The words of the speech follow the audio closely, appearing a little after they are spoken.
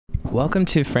Welcome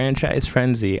to Franchise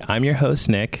Frenzy. I'm your host,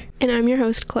 Nick. And I'm your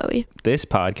host, Chloe. This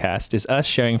podcast is us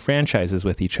sharing franchises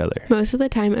with each other. Most of the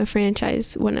time, a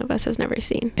franchise one of us has never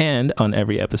seen. And on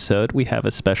every episode, we have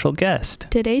a special guest.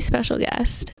 Today's special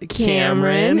guest,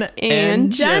 Cameron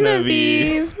and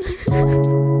Genevieve.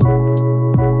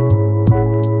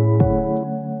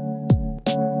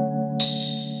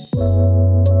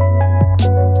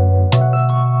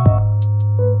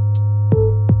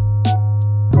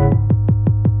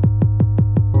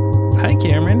 Hi,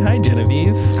 Cameron. Hi,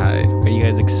 Genevieve. Hi. Are you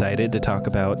guys excited to talk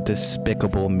about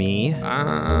Despicable Me?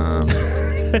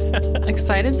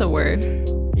 Excited's a word.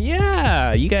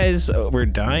 Yeah, you guys were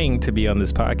dying to be on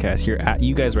this podcast.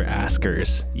 You guys were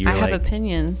askers. I have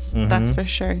opinions, that's for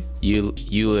sure. You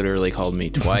literally called me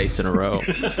twice in a row.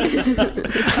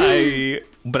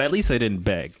 But at least I didn't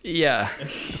beg. Yeah,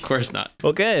 of course not.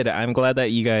 Well, good. I'm glad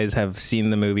that you guys have seen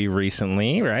the movie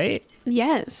recently, right?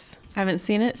 Yes. I haven't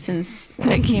seen it since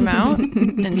it came out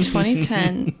in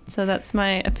 2010, so that's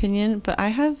my opinion. But I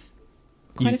have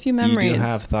quite a few memories. You do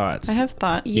have thoughts. I have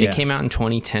thought. It came out in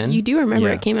 2010? You do remember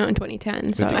Yeah. it came out in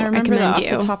 2010, so I remember that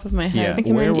commend off the top of my Yeah. head.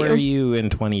 Where commend were you. you in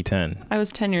 2010? I was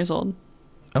 10 years old.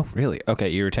 Oh, really? Okay,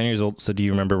 you were 10 years old. So do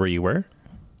you remember where you were?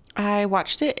 I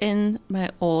watched it in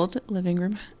my old living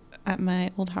room at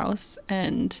my old house,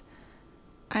 and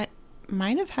I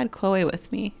might have had Chloe with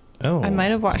me. Oh, I might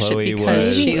have watched Chloe it because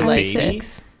was she a liked baby?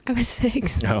 it. I was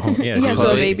 6. Oh, yeah. Yeah, she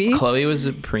so was- baby. Chloe was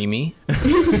a preemie.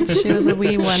 She was a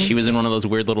wee one. She was in one of those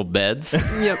weird little beds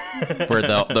Yep. where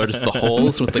there's the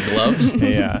holes with the gloves.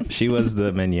 Yeah, she was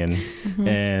the minion,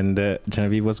 and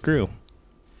Genevieve was Gru.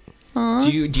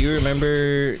 Aww. Do you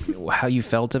remember how you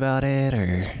felt about it,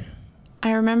 or?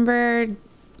 I remember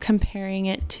comparing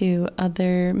it to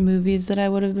other movies that I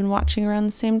would have been watching around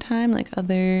the same time, like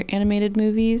other animated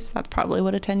movies. That's probably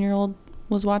what a 10-year-old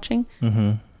was watching.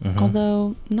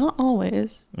 Although not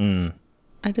always.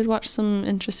 I did watch some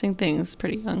interesting things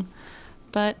pretty young.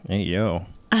 But Hey, yo.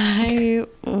 I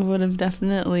would have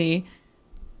definitely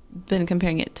been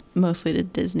comparing it mostly to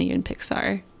Disney and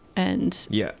Pixar. And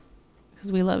Yeah.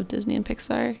 because we love Disney and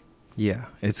Pixar. Yeah,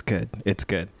 it's good. It's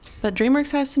good. But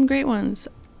DreamWorks has some great ones.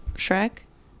 Shrek.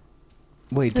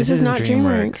 Wait, This is isn't not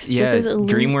DreamWorks. Yeah, This is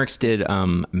DreamWorks did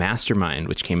Mastermind,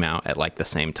 which came out at like the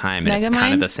same time. And it's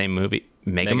kind Megamind? of the same movie.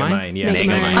 Megamind, Megamind? yeah.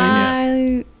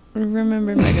 Megamind. I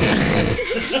remember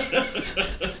Megan.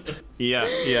 Yeah.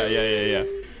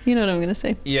 You know what I'm going to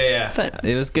say. Yeah. But-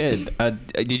 It was good.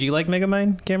 Did you like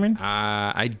Megamind, Cameron?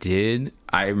 I did.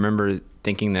 I remember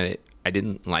thinking that I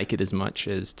didn't like it as much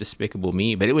as Despicable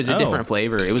Me, but it was a Oh. different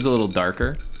flavor. It was a little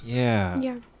darker. Yeah.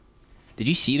 Yeah. Did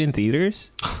you see it in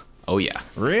theaters? Oh, yeah.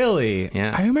 Really?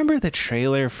 Yeah. I remember the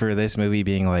trailer for this movie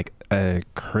being like a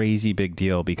crazy big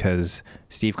deal because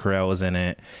Steve Carell was in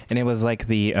it, and it was like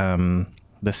the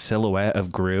silhouette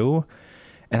of Gru,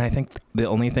 and I think the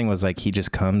only thing was like he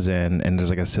just comes in and there's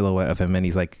like a silhouette of him, and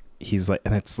he's like,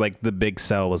 and it's like the big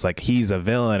sell was like he's a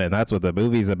villain, and that's what the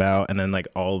movie's about, and then like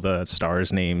all the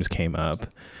stars' names came up,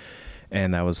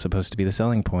 and that was supposed to be the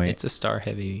selling point. It's a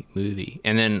star-heavy movie.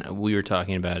 And then we were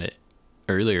talking about it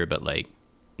earlier, but like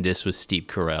this was Steve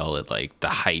Carell at like the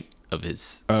height of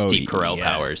his Steve Carell yes.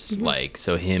 powers. Like,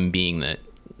 so him being the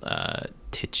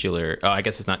titular, I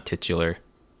guess it's not titular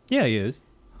Yeah, he is.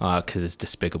 because it's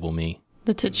Despicable Me.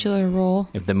 The titular role.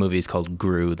 If the movie is called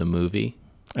Gru, the movie,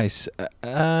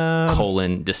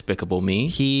 colon Despicable Me,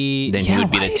 he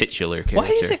would be the titular character. Why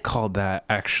is it called that,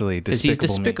 actually? Because he's Me?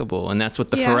 despicable, and that's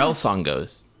what the Yeah. Pharrell song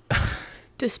goes.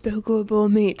 Despicable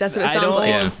Me. That's what it I sounds don't like.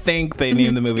 Yeah. think they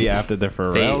named the movie after the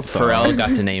Pharrell song. Pharrell got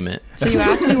to name it. So you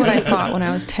asked me what I thought when I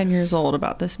was 10 years old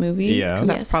about this movie. Yeah. Because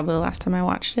that's Yes. probably the last time I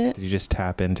watched it. Did you just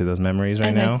tap into those memories right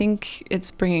and now? I think it's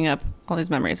bringing up all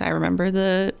these memories. I remember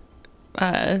the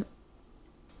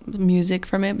music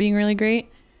from it being really great,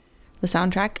 the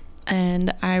soundtrack.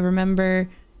 And I remember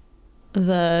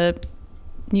the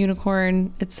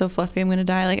unicorn, it's so fluffy, I'm gonna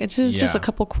die. Like, it's just a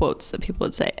couple quotes that people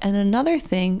would say. And another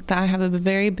thing that I have a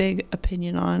very big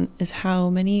opinion on is how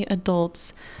many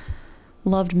adults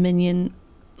loved Minion,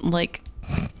 like,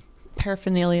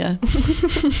 paraphernalia.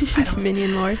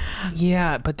 Minion lore.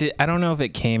 Yeah, but I don't know if it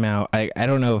came out. I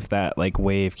don't know if that like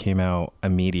wave came out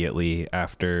immediately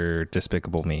after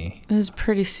Despicable Me. It was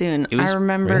pretty soon. It was- I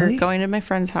remember Really? going to my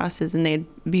friends' houses and they'd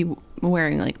be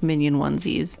wearing like Minion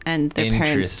onesies, and their parents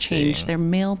Interesting. changed their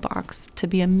mailbox to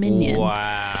be a Minion.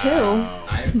 Wow.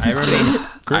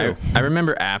 I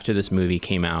remember after this movie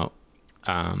came out,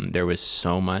 there was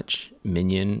so much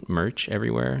Minion merch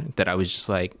everywhere that I was just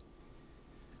like,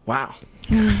 wow,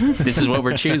 this is what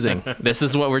we're choosing. This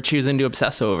is what we're choosing to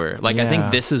obsess over. Like, I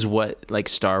think this is what like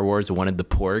Star Wars wanted the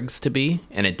Porgs to be,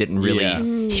 and it didn't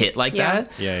really hit like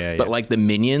that. Yeah. But like the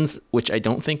Minions, which I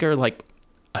don't think are like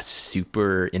a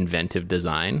super inventive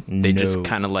design. They just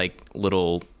kind of like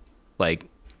little, like,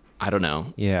 I don't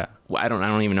know. Yeah. I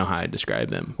don't even know how I describe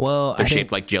them. Well, they're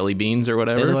shaped like jelly beans or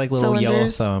whatever. They're like little yellow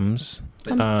Cylinders. thumbs.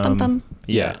 Thumb.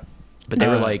 Yeah. But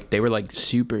they were like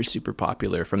super, super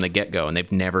popular from the get-go, and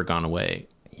they've never gone away.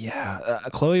 Yeah.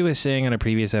 Chloe was saying in a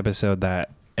previous episode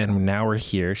that, and now we're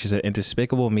here, she said, in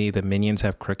Despicable Me, the Minions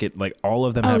have crooked, like all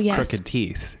of them have crooked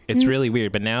teeth. It's really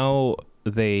weird. But now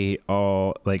they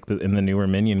all, like in the newer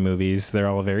Minion movies, they're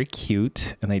all very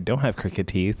cute, and they don't have crooked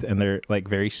teeth, and they're like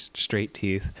very straight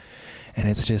teeth. And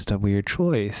it's just a weird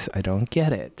choice. I don't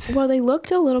get it. Well, they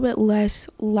looked a little bit less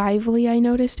lively, I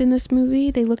noticed, in this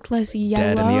movie. They looked less yellow.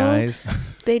 Dead in the eyes.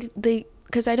 They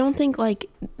because I don't think like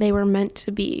they were meant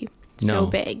to be so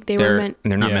big. They're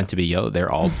not meant to be yellow. They're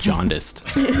all jaundiced.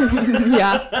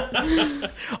 Yeah.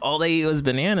 All they eat was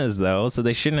bananas, though, so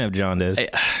they shouldn't have jaundice.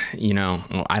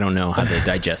 I don't know how the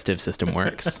digestive system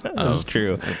works. That's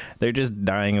true. They're just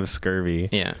dying of scurvy.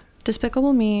 Yeah.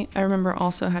 Despicable Me, I remember,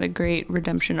 also had a great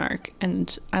redemption arc,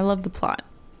 and I love the plot.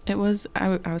 It was,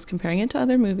 I was comparing it to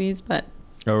other movies, but...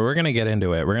 Oh, we're going to get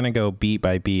into it. We're going to go beat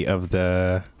by beat of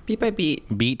the... Beat by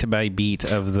beat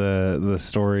of the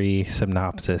story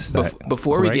synopsis.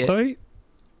 Before we get... Chloe?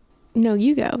 No,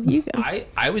 you go.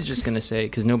 I was just going to say,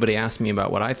 because nobody asked me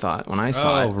about what I thought when I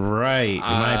saw it. Oh, right.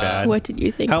 My bad. What did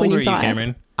you think How when old you were you, saw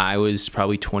Cameron? I was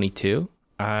probably 22.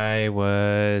 I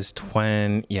was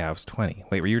 20. Yeah, I was 20.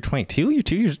 Wait, were you 22? You're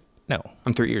 2 years... No.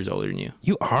 I'm 3 years older than you.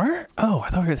 You are? Oh, I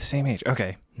thought we were the same age.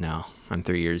 Okay. No, I'm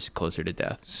 3 years closer to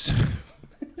death.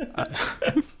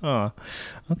 Oh,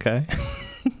 okay.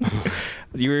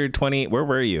 You were 20. Where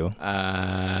were you?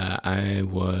 I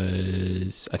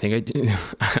think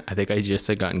I just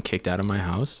had gotten kicked out of my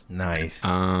house. Nice.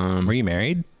 Were you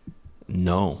married?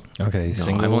 No. Okay, no,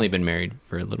 single. I've only been married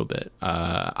for a little bit.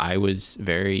 I was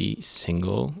very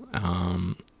single,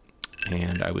 and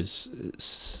I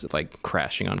was like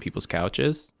crashing on people's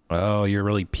couches. Oh, you're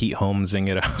really Pete Holmesing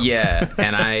it up. Yeah,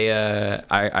 and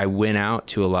I went out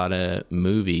to a lot of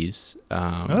movies.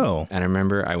 And I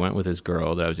remember I went with this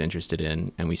girl that I was interested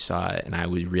in, and we saw it, and I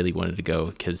really wanted to go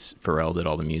because Pharrell did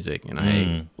all the music, and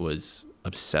I was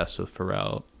obsessed with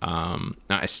Pharrell.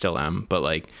 I still am, but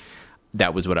like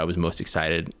that was what I was most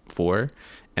excited for.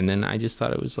 And then I just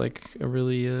thought it was like a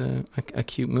really a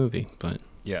cute movie. But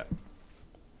yeah,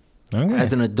 okay.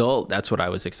 As an adult, that's what I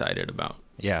was excited about.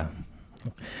 Yeah.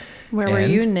 Where were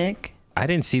you, Nick? I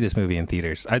didn't see this movie in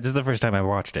theaters. This is the first time I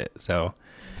watched it. So.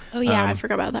 Oh yeah, I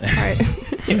forgot about that part.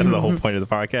 Yeah, the whole point of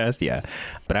the podcast. Yeah,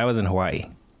 but I was in Hawaii,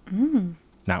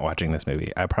 not watching this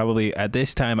movie. At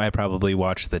this time I probably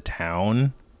watched The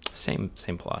Town. Same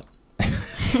plot.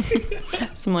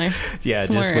 Similar. Yeah,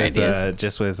 Similar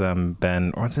just with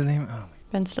Ben. What's his name? Oh,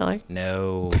 Ben Stiller.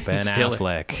 no, Ben Stiller.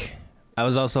 Affleck. I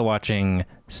was also watching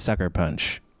Sucker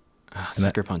Punch.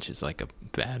 Sucker Punch is like a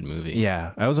bad movie.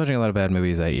 Yeah, I was watching a lot of bad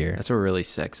movies that year. That's a really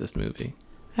sexist movie.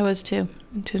 I was too,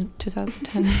 in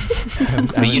 2010.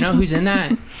 But you know who's in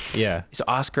that? Yeah, It's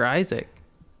Oscar Isaac.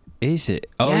 is it?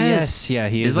 Oh yes, yeah,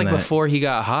 he is. It's like in that. before he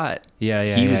got hot.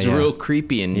 Yeah, he was yeah. real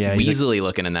creepy and Yeah, he's a weaselly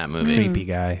looking in that movie. creepy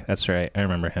guy. That's right. I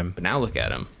remember him. But now look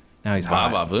at him. Now he's Ba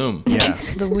hot. ba boom. Yeah,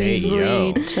 The Hey,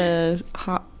 yo. Weasley to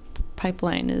hot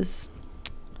pipeline is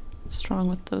strong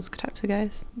with those types of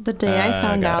guys. The day I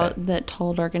found got out that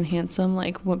tall, dark, and handsome,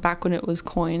 like back when it was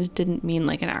coined, didn't mean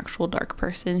like an actual dark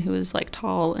person who was like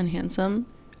tall and handsome.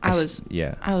 I was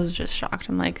just shocked.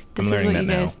 I'm like, this is what learning you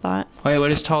that now. guys thought. Wait, what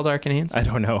is tall, dark, and handsome? I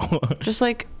don't know. Just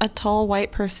like a tall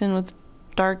white person with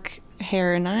dark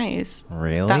hair and eyes.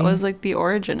 Really? That was like the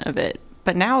origin of it.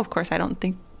 But now, of course, I don't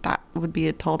think that would be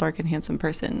a tall, dark, and handsome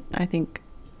person. I think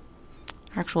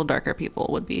actual darker people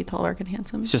would be tall, dark, and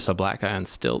handsome. It's just a black guy on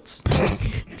stilts.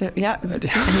 Yeah.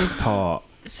 tall.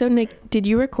 So Nick, did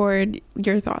you record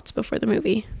your thoughts before the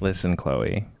movie? Listen,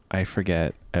 Chloe, I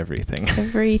forget everything.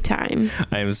 Every time.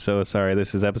 I am so sorry.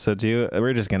 This is episode 2.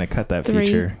 We're just going to cut that 3.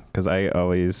 feature because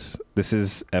this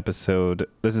is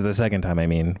the second time,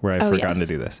 where I've forgotten to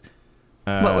do this.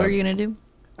 What were you going to do?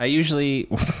 I usually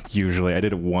I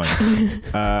did it once.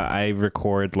 I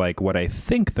record like what I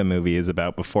think the movie is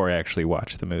about before I actually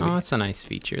watch the movie. Oh, that's a nice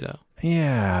feature though.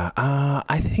 Yeah.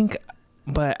 I think,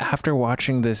 but after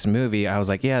watching this movie, I was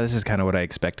like, yeah, this is kind of what I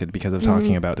expected because of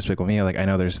talking about Despicable Me. Like, I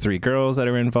know there's 3 girls that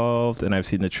are involved and I've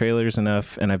seen the trailers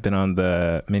enough and I've been on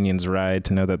the Minions ride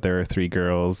to know that there are 3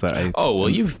 girls that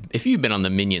if you've been on the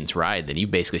Minions ride, then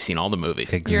you've basically seen all the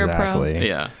movies. Exactly. You're a pro.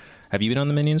 Yeah. Have you been on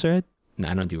the Minions ride? No,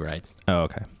 I don't do rides. Oh,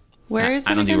 okay. Where is it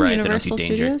I don't do again? rides. I don't do Universal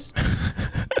danger.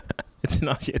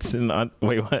 Studios? It's not.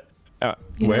 Wait, what?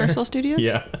 Universal where? Studios?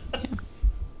 Yeah.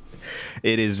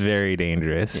 It is very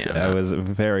dangerous. Yeah. I was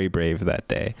very brave that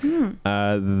day.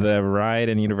 The ride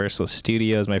in Universal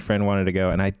Studios, my friend wanted to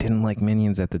go, and I didn't like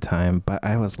Minions at the time, but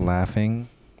I was laughing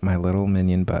my little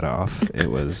Minion butt off. It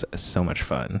was so much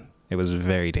fun. It was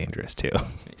very dangerous too.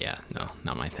 Yeah, no,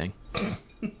 not my thing.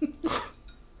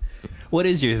 What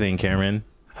is your thing, Cameron?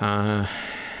 I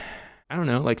don't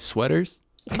know, like sweaters.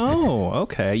 Oh,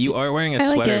 okay. You are wearing a I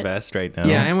like sweater it. vest right now.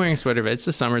 Yeah, I'm wearing a sweater, but it's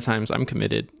the summertime, so I'm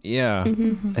committed. Yeah.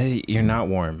 You're not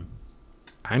warm.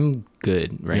 I'm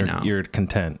good now. You're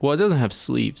content. Well, it doesn't have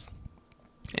sleeves,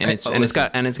 and it's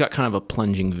got kind of a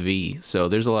plunging V, so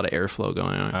there's a lot of airflow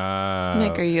going on.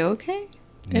 Nick, are you okay?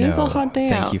 It is a hot day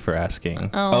out. Thank you for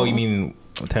asking. Oh. You mean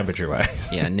temperature-wise?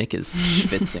 Yeah, Nick is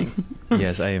schwitzing.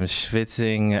 Yes, I am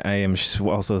schwitzing. I am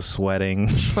also sweating.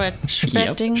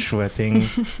 Sweating. Sweating.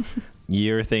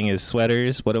 Your thing is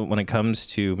sweaters. When it comes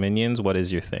to Minions, what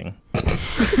is your thing?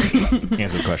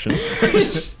 Answer the question.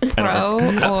 Pro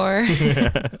or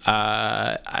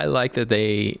I like that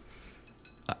they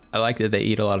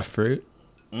eat a lot of fruit.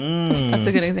 that's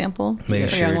a good example. They For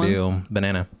sure young ones. do.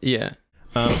 Banana. Yeah.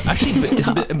 Actually,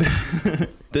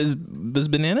 is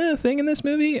banana a thing in this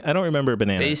movie? I don't remember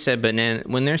banana. They said banana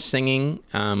when they're singing.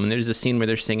 There's a scene where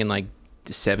they're singing like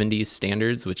the 70s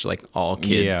standards, which like all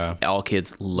kids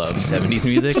love 70s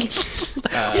music.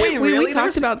 Wait, we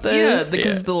talked about this. Yeah,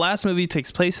 because the last movie takes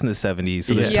place in the 70s,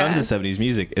 so there's Yeah. tons of 70s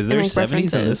music. Is there like 70s in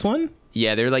references. this one?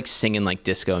 Yeah, they're like singing like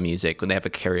disco music when they have a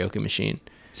karaoke machine.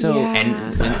 So Yeah.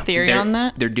 And Theory they're- on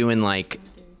that? They're doing like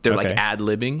like Okay.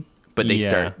 ad-libbing, but they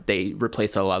Yeah.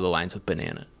 replace a lot of the lines with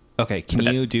banana. okay, can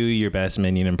you do your best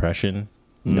Minion impression?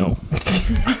 No.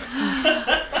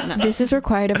 This is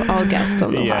required of all guests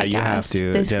on the Yeah, podcast. you have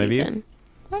to. This Genevieve? season.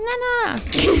 Banana.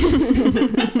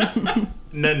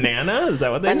 Nanana? Is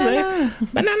that what they say?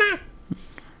 Banana.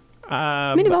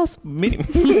 Mini balls. Mini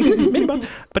balls.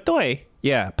 Patoy.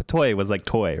 Yeah, Patoy was like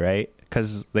toy, right?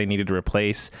 Because they needed to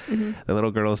replace the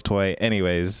little girl's toy.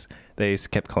 Anyways, they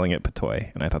kept calling it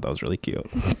Patoy, and I thought that was really cute.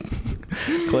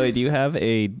 Chloe, do you have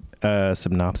a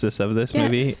synopsis of this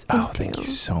movie? Yes, I Thank do. you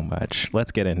so much.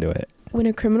 Let's get into it. When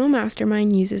a criminal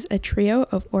mastermind uses a trio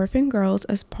of orphan girls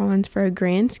as pawns for a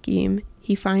grand scheme,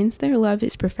 he finds their love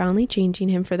is profoundly changing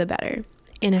him for the better.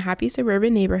 In a happy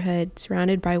suburban neighborhood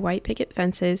surrounded by white picket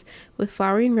fences with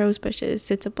flowering rose bushes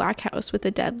sits a black house with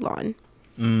a dead lawn.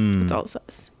 That's all it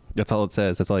says. That's all it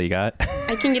says. That's all you got?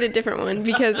 I can get a different one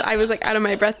because I was like out of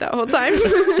my breath that whole time.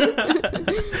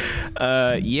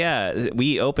 Yeah,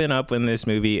 we open up in this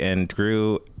movie and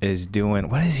Drew is doing,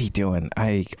 what is he doing?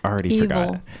 I already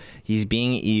forgot. He's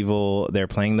being evil. They're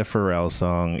playing the Pharrell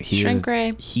song. Shrink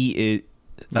ray. He is.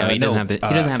 No, he doesn't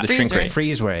have the shrink ray.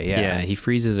 Freeze ray. Yeah, he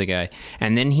freezes a guy,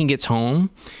 and then he gets home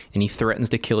and he threatens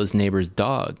to kill his neighbor's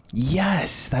dog.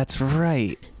 Yes, that's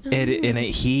right.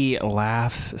 He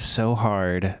laughs so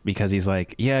hard because he's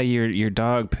like, yeah, your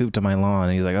dog pooped on my lawn.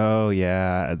 And he's like, oh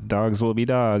yeah, dogs will be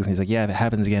dogs. And he's like, yeah, if it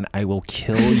happens again, I will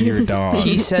kill your dog.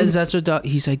 He says that's what dog.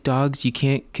 He's like, dogs, you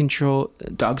can't control.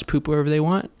 Dogs poop wherever they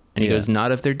want, and he goes,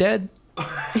 not if they're dead.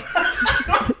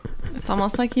 It's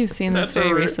almost like you've seen this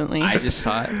very recently. I just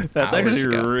saw it. That's hours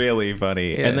actually ago. really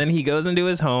funny. Yeah. And then he goes into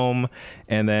his home,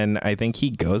 and then I think he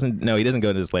goes in. No, he doesn't go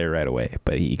into his lair right away,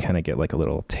 but you kind of get like a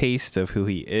little taste of who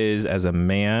he is as a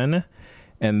man.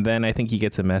 And then I think he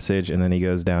gets a message, and then he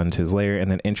goes down to his lair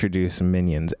and then introduce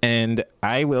minions. And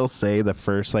I will say the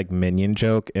first like minion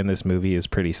joke in this movie is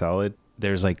pretty solid.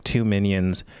 There's like two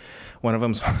minions. One of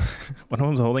them's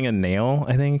holding a nail,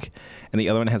 I think, and the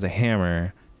other one has a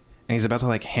hammer. And he's about to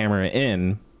like hammer it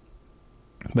in,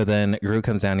 but then Gru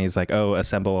comes down and he's like, oh,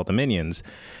 assemble all the minions.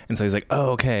 And so he's like, oh,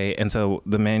 okay. And so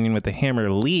the minion with the hammer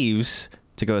leaves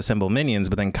to go assemble minions,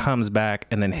 but then comes back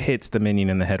and then hits the minion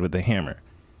in the head with the hammer.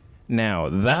 Now,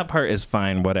 that part is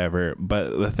fine, whatever.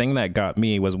 But the thing that got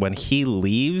me was when he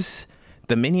leaves,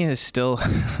 the minion is still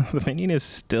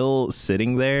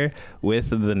sitting there with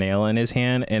the nail in his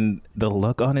hand, and the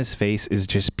look on his face is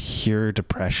just pure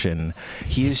depression.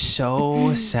 He is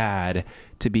so sad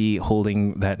to be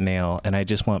holding that nail, and I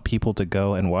just want people to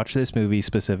go and watch this movie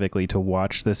specifically to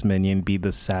watch this minion be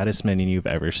the saddest minion you've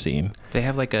ever seen. They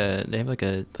have like a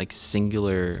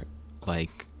singular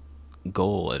like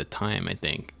goal at a time, I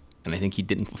think. And I think he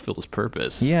didn't fulfill his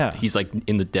purpose. Yeah. He's like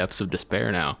in the depths of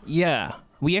despair now. Yeah.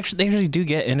 They actually do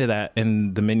get into that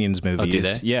in the Minions movies. Oh, do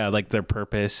they? Yeah, like their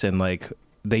purpose and like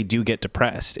they do get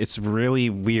depressed. It's really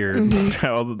weird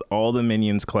how all the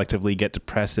minions collectively get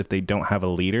depressed if they don't have a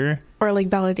leader. Or like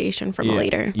validation from a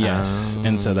leader. Yes.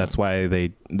 And so that's why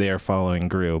they are following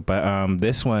Gru. But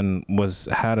this one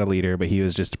had a leader, but he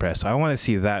was just depressed. So I want to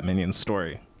see that minion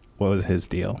story. What was his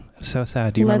deal? So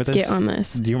sad. Do you remember this? Let's get on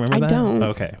this. Do you remember that? I don't.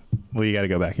 Okay. Well, you got to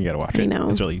go back and you got to watch it. I know.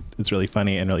 It's really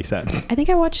funny and really sad. I think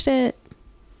I watched it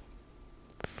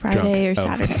Friday or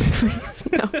Drunk.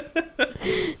 Saturday. No.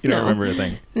 You don't remember a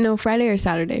thing? No, Friday or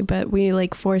Saturday, but we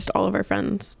like forced all of our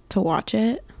friends to watch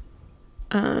it.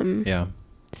 Yeah.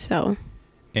 So.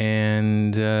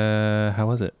 And how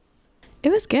was it? It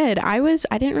was good. I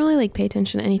didn't really like pay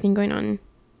attention to anything going on.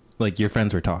 Like your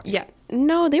friends were talking? Yeah.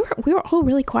 No, we were all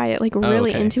really quiet, like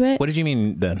really into it. What did you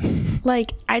mean then?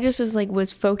 Like I just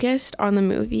was focused on the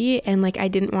movie, and like I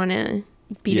didn't want to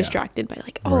be distracted by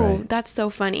like, that's so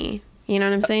funny. You know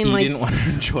what I'm saying? You didn't want to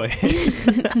enjoy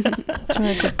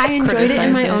it. I enjoyed it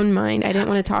in my own mind. I didn't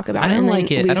want to talk about it. I don't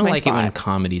like it. I don't like spot. it when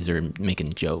comedies are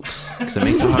making jokes because it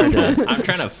makes it hard to. I'm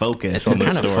trying to focus I'm on the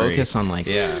trying story. to focus on like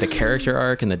the character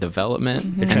arc and the development,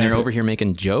 and they're over here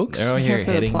making jokes. They're over here for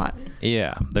the hitting. plot.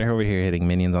 Yeah, they're over here hitting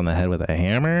minions on the head with a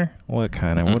hammer. What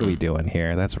are we doing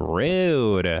here? That's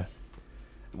rude.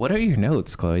 What are your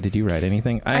notes, Chloe? Did you write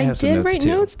anything? I have some did notes write too.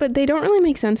 notes, but they don't really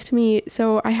make sense to me.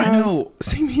 So I know.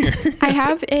 Same here. I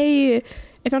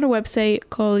found a website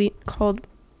called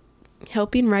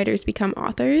Helping Writers Become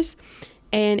Authors,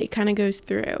 and it kind of goes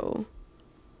through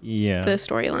the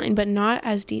storyline, but not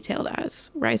as detailed as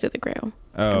Rise of the Gru.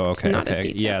 Oh, It's okay. not as Okay.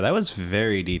 detailed. Yeah, that was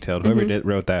very detailed. Whoever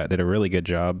wrote that did a really good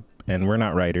job, and we're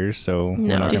not writers, so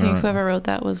No. we're not Do you think gonna- whoever wrote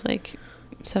that was like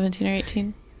 17 or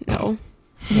 18? No.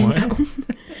 What?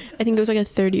 I think it was like a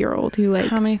 30-year-old who like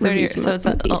How many 30 reviews years? So it's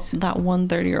movies. that one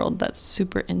 30-year-old that's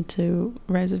super into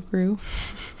Rise of Gru.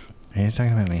 Are you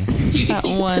talking about me? That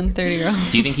one 30-year-old.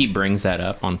 Do you think he brings that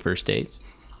up on first dates?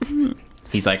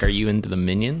 He's like, "Are you into the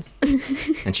minions?"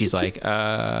 And she's like,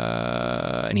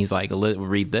 and he's like,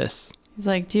 "Read this." He's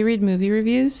like, "Do you read movie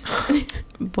reviews?"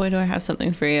 Boy, do I have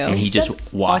something for you. And he just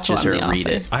That's watches also her I'm the read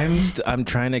it. author. I'm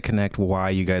trying to connect why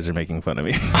you guys are making fun of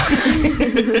me,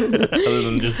 other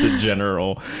than just the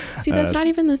general. See, that's not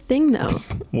even the thing though.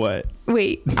 What?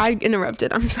 Wait, I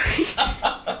interrupted. I'm sorry.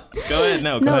 Go ahead.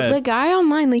 Go No, ahead. the guy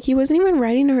online, like he wasn't even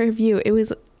writing a review. It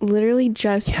was literally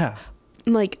just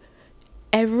like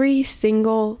every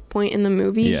single point in the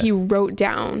movie he wrote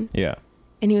down. Yeah.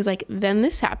 And he was like, then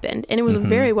this happened. And it was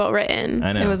very well written.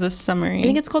 I know. It was a summary. I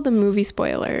think it's called the movie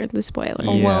spoiler. The spoiler.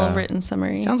 a well-written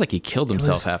summary. Sounds like he killed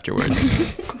himself afterwards.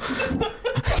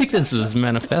 I think this was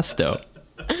manifesto.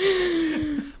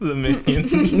 The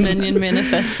minion. Minion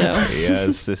Manifesto.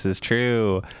 Yes, this is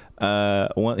true.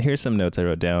 Here's some notes I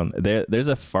wrote down. There's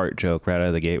a fart joke right out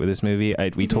of the gate with this movie.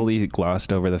 We totally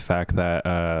glossed over the fact that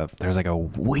there's like a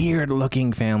weird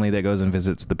looking family that goes and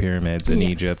visits the pyramids in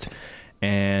Egypt.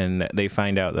 And they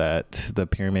find out that the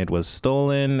pyramid was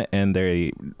stolen, and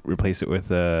they replace it with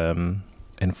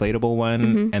inflatable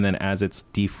one. And then as it's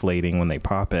deflating when they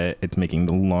pop it, it's making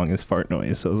the longest fart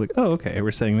noise. So I was like, oh, okay, we're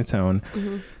setting the tone.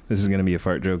 This is going to be a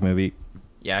fart joke movie.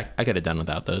 Yeah, I could have done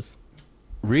without those.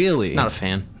 Really? Not a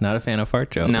fan. Not a fan of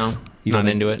fart jokes? No, You not don't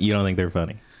think, into it. You don't think they're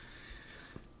funny?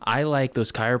 I like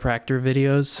those chiropractor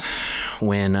videos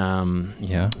when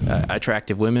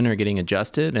attractive women are getting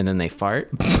adjusted and then they fart.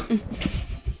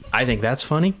 I think that's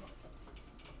funny.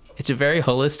 It's a very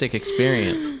holistic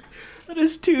experience. That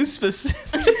is too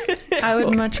specific. I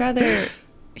would much rather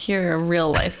hear a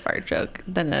real life fart joke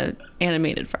than an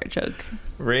animated fart joke.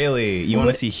 Really? You want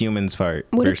to see humans fart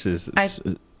versus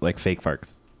like fake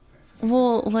farts?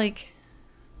 Well, like,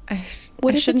 I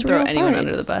What if shouldn't it's throw real anyone farts?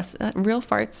 under the bus. Real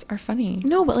farts are funny.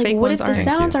 No, but like, Fake what if ones the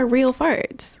aren't. sounds are real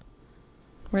farts?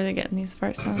 Where are they getting these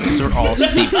fart sounds? Those are all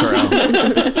Steve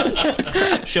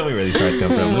Carell. Show me where these farts come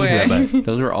from. Who's Where? that by?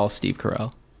 Those were all Steve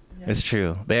Carell. It's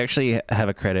true. They actually have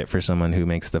a credit for someone who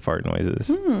makes the fart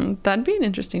noises. That'd be an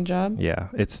interesting job. Yeah,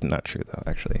 it's not true though.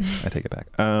 Actually, I take it back.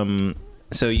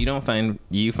 So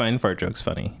you find fart jokes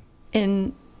funny?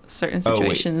 In certain Oh,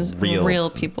 wait, situations, real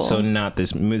people. So not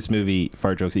this movie.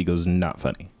 Fart jokes equals not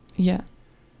funny. Yeah.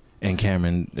 And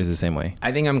Cameron is the same way.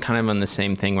 I think I'm kind of on the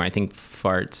same thing where I think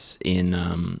farts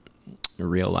in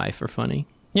real life are funny.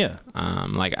 Yeah.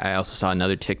 Like I also saw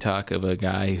another TikTok of a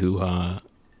guy who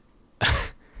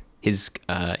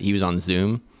he was on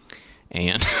Zoom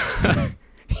and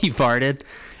he farted,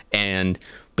 and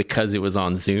because it was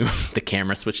on Zoom, the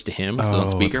camera switched to him. So on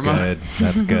speaker mode.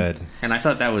 That's good. And I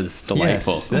thought that was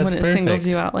delightful. Yes, that's when it singles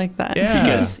you out like that. Yeah.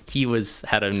 Because he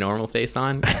had a normal face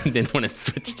on, and then when it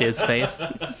switched to his face,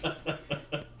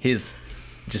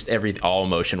 all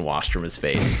emotion washed from his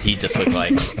face. He just looked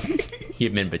like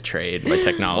You've been betrayed by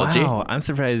technology. Wow, I'm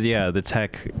surprised. Yeah, the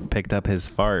tech picked up his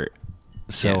fart,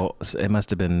 so it must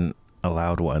have been a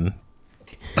loud one.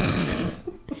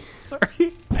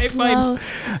 Sorry, I find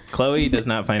Chloe does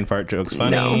not find fart jokes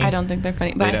funny. No, I don't think they're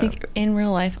funny. But I think in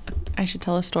real life, I should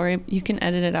tell a story. You can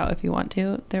edit it out if you want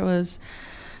to. There was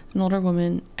an older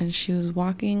woman, and she was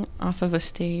walking off of a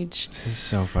stage. This is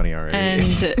so funny already.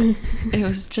 And it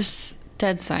was just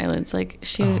dead silence. Like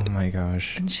she. Oh my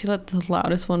gosh. And she let the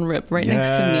loudest one rip right next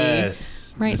to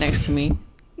me. Right next to me.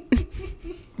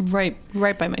 right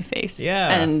by my face.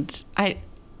 Yeah. And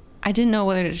I didn't know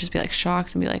whether to just be like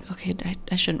shocked and be like, okay,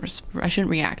 I shouldn't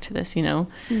react to this, you know.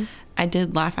 I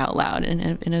did laugh out loud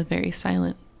in a very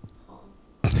silent.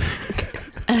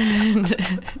 And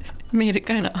made it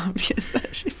kind of obvious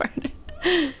that she farted.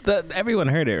 Everyone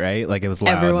heard it, right? Like it was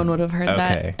loud. Everyone would have heard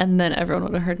that, and then everyone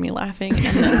would have heard me laughing,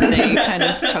 and then they kind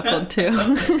of chuckled too.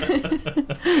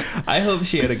 I hope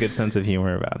she had a good sense of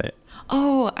humor about it.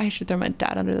 Oh, I should throw my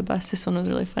dad under the bus. This one was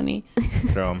really funny.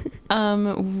 Throw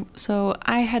him. So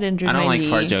I had injured my knee. I don't like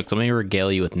fart jokes. Let me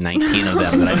regale you with 19 of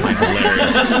them that I find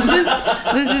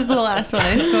hilarious. This is the last one,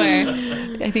 I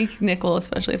swear. I think Nick will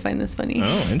especially find this funny.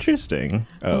 Oh, interesting.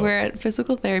 Oh. We're at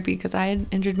physical therapy because I had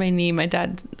injured my knee. My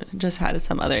dad just had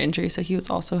some other injury, so he was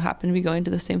also happened to be going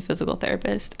to the same physical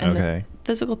therapist. And the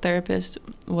physical therapist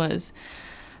was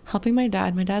helping my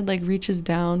dad. My dad like reaches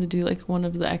down to do like one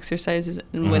of the exercises,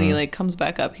 and when he like comes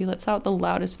back up, he lets out the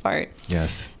loudest fart.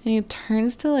 Yes. And he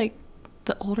turns to like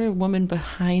the older woman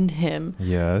behind him.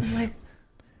 Yes. I'm like,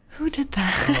 who did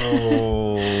that?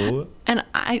 Oh. And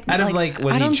I out of like,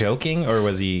 was he joking or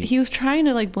was he? He was trying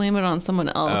to like blame it on someone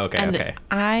else. Oh, okay. And okay.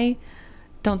 I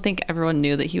don't think everyone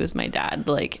knew that he was my dad.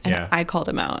 Like, and I called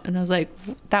him out, and I was like,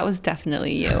 "That was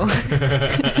definitely you."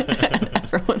 And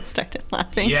everyone started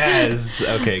laughing. Yes.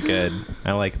 Okay. Good.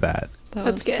 I like that.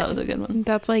 That's good. That was a good one.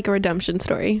 That's like a redemption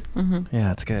story. Mm-hmm.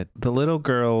 Yeah, it's good. The little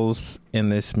girls in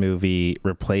this movie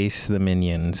replace the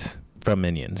minions from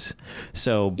Minions.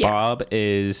 So Bob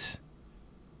is.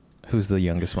 Who's the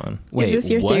youngest one? Wait, is this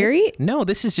your theory? No,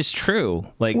 this is just true.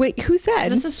 Like, wait, who said?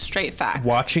 This is straight facts.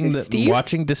 Steve?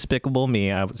 Watching Despicable Me,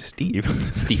 I was Steve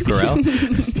Carell.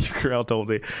 Steve Carell told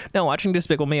me. No, watching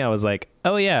Despicable Me, I was like,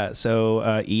 oh yeah.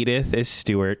 So Edith is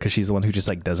Stuart because she's the one who just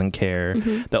like doesn't care.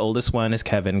 Mm-hmm. The oldest one is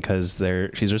Kevin because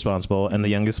she's responsible, and the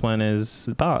youngest one is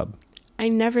Bob. I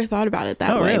never thought about it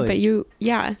that way, really?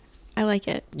 But I like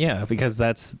it. Yeah, because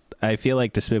I feel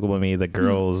like Despicable Me, the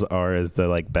girls are the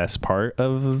like best part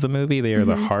of the movie. They are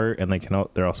the heart, and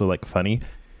they're also like funny.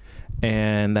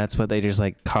 And that's what they just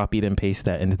like copied and pasted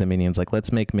that into the Minions. Like,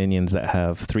 let's make Minions that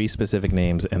have 3 specific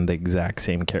names and the exact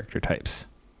same character types.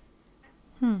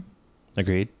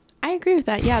 Agreed? I agree with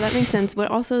that. Yeah, that makes sense. What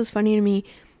also is funny to me,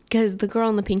 because the girl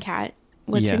in the pink hat,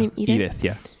 what's her name? Edith,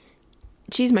 yeah.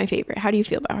 She's my favorite. How do you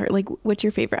feel about her? Like, what's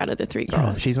your favorite out of the 3 girls?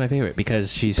 Yeah, she's my favorite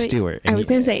because she's Stuart. I was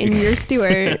going to say, and you're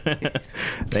Stuart.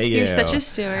 You're such a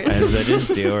Stuart. I'm such a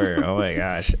Stuart. Oh my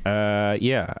gosh.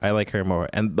 Yeah, I like her more.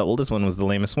 And the oldest one was the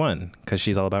lamest one because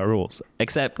she's all about rules.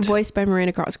 Except voiced by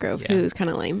Miranda Cosgrove, who's kind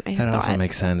of lame. I thought. Also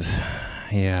makes sense.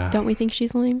 Yeah. Don't we think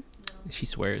she's lame? She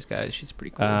swears, guys. She's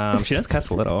pretty cool. She does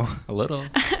cuss a little. A little.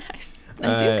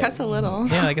 I do cuss a little.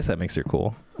 Yeah, I guess that makes her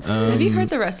cool. Have you heard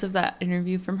the rest of that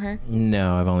interview from her?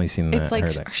 No, I've only seen that. It's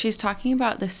like she's talking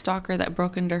about this stalker that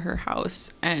broke into her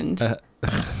house, and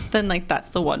then like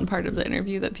that's the one part of the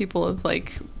interview that people have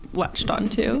like latched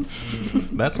onto.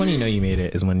 That's when you know you made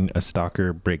it, is when a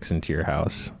stalker breaks into your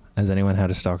house. Has anyone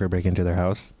had a stalker break into their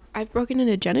house? I've broken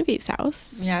into Genevieve's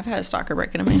house. Yeah, I've had a stalker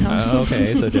break into my house.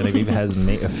 Okay, so Genevieve has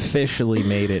officially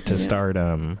made it to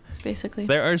stardom. Basically,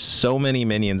 there are so many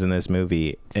Minions in this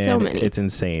movie. And so many. It's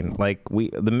insane. Like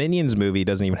the Minions movie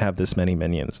doesn't even have this many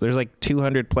Minions. There's like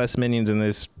 200 plus Minions in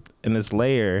this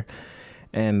layer,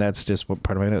 and that's just what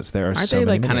part of my notes. There are Aren't so they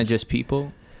many like kind of just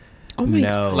people? Oh my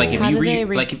God. Like if How you if you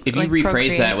rephrase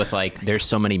procreate? that with like there's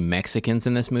so many Mexicans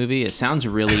in this movie, it sounds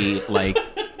really like.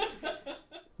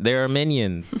 There are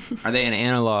Minions. Are they an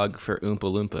analog for Oompa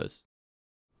Loompas?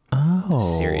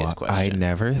 Oh, serious question. I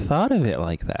never thought of it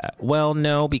like that. Well,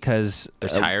 no, because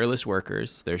there's tireless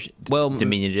workers. There's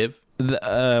diminutive.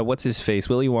 What's his face?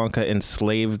 Willy Wonka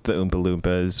enslaved the Oompa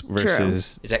Loompas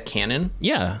versus. Is that canon?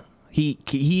 Yeah.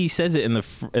 He says it in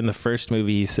the first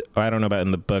movie. I don't know about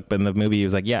in the book, but in the movie he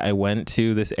was like, yeah, I went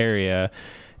to this area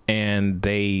and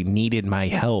they needed my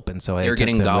help, and so they were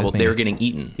getting gobbled. They were getting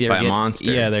eaten by a monster.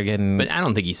 Yeah, they're getting. But I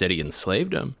don't think he said he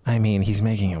enslaved them. I mean, he's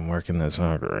making him work in this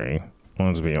factory.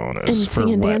 Let's be honest. And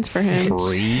sing and dance for him.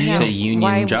 Free? It's a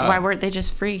union job. Why weren't they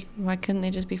just free? Why couldn't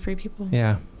they just be free people?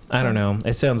 Yeah, I don't know.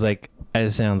 It sounds like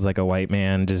It sounds like a white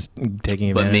man just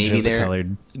taking advantage of the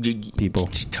colored people.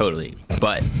 Totally.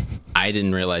 But I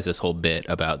didn't realize this whole bit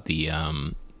about the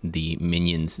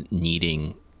minions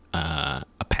needing a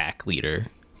pack leader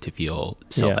to feel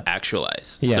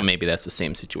self-actualized. Yeah. So maybe that's the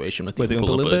same situation with the Oompa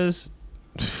Loompas.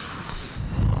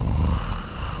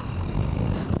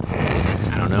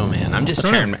 I don't know, man. I'm just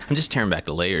tearing back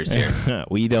the layers here.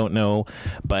 We don't know,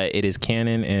 but it is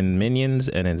canon in Minions,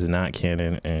 and it is not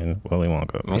canon in Willy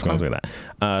Wonka. Which comes with that.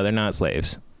 They're not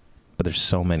slaves, but there's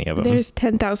so many of them. There's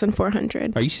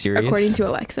 10,400. Are you serious? According to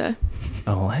Alexa.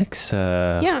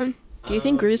 Alexa. Yeah. Do you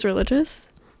think Gru's religious?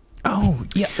 Oh,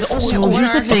 yeah. So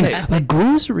here's the thing. Like,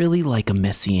 Gru's really like a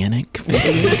messianic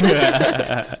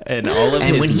figure. And all of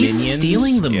and his when minions, he's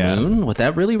stealing the moon, what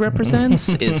that really represents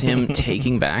is him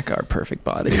taking back our perfect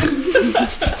body.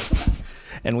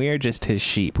 And we are just his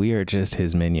sheep. We are just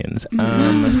his minions.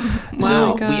 Wow.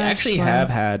 So we actually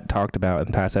have talked about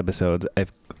in past episodes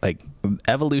if like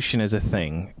evolution is a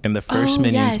thing in the first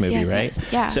Minions movie, right? Yes,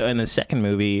 yeah. So in the second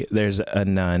movie, there's a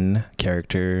nun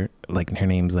character, like her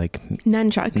name's like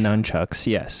Nunchucks.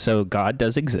 Yes. So God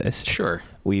does exist. Sure.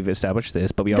 We've established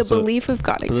this, but we also the belief of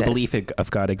God exists. The belief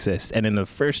of God exists, and in the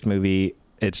first movie,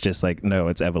 it's just like no,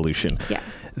 it's evolution. Yeah.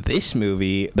 This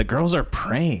movie, the girls are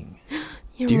praying.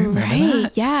 You're Do you remember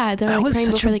that? Yeah, they're like praying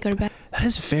before they go to bed. That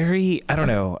is very, I don't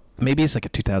know, maybe it's like a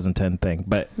 2010 thing,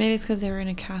 but maybe it's because they were in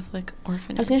a Catholic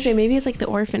orphanage. I was gonna say maybe it's like the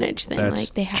orphanage thing, that's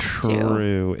like they have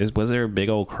true. Was there a big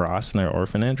old cross in their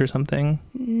orphanage or something?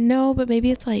 No, but maybe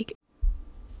it's like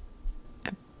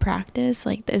a practice.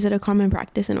 Like, is it a common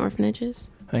practice in orphanages?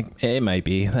 Like it might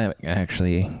be. That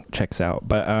actually checks out.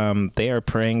 But they are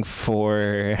praying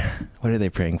for, what are they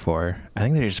praying for? I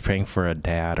think they're just praying for a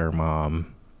dad or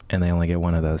mom. And they only get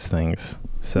one of those things.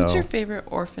 So, what's your favorite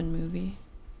orphan movie?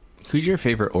 Who's your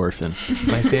favorite orphan?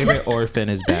 My favorite orphan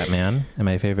is Batman, and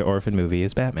my favorite orphan movie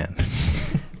is Batman.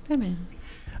 Batman.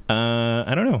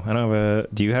 I don't know. I don't have a.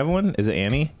 Do you have one? Is it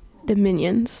Annie? The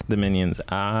Minions. The Minions.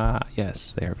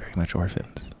 Yes, they are very much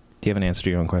orphans. Do you have an answer to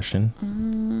your own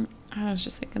question? I was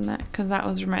just thinking that because that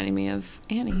was reminding me of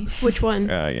Annie. Which one?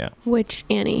 Yeah. Which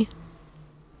Annie?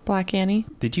 Black Annie.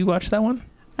 Did you watch that one?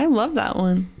 I love that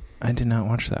one. I did not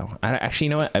watch that one. Actually,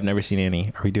 you know what? I've never seen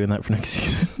Annie. Are we doing that for next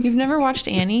season? You've never watched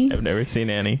Annie? I've never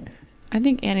seen Annie. I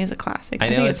think Annie's a classic. I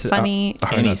know think it's funny.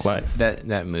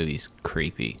 That movie's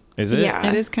creepy. Is it? Yeah,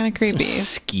 it is kind of creepy.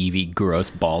 Some skeevy,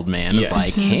 gross, bald man is yes.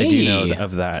 like, hey, I do know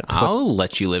of that. I'll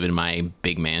let you live in my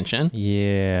big mansion.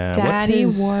 Yeah. Daddy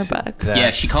Warbucks. Yeah,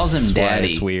 she calls him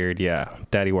Daddy. It's weird. Yeah.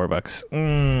 Daddy Warbucks.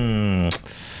 No,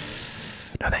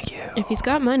 thank you. If he's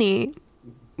got money...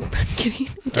 I'm kidding.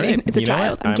 Right. It's a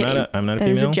child. I'm kidding. I'm not a that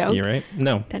female. Is a joke. You're right.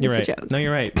 No, that you're is right. a joke. No,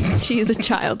 you're right. She is a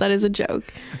child. That is a joke.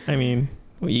 I mean,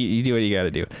 you do what you got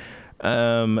to do.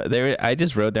 I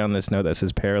just wrote down this note that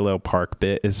says parallel park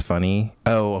bit is funny.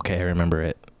 Oh, okay. I remember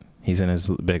it. He's in his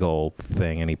big old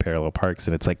thing and he parallel parks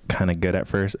and it's like kind of good at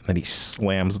first. And then he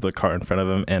slams the car in front of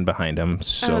him and behind him.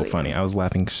 So funny. I was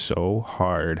laughing so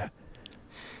hard.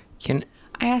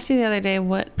 I asked you the other day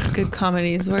what good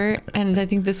comedies were, and I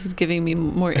think this is giving me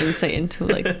more insight into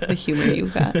like the humor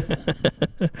you've got.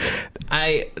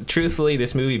 Truthfully,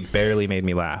 this movie barely made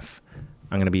me laugh.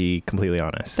 I'm gonna be completely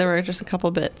honest. There were just a couple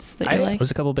bits that you liked. There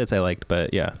was a couple bits I liked,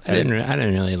 but yeah, I didn't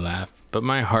really laugh, but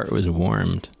my heart was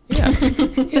warmed. Yeah,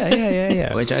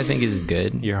 yeah. Which I think is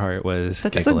good. Your heart was.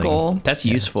 That's giggling. the goal. That's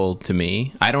useful to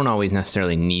me. I don't always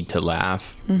necessarily need to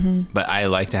laugh, but I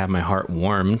like to have my heart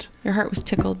warmed. Your heart was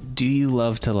tickled. Do you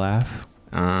love to laugh?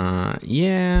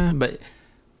 Yeah, but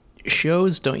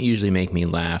shows don't usually make me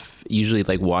laugh. Usually,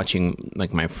 like watching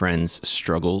like my friends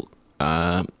struggle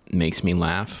makes me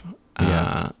laugh.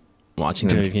 Watching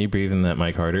them. Can you breathe in that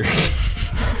mic harder?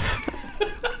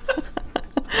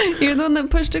 You're the one that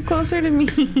pushed it closer to me.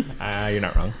 You're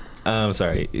not wrong.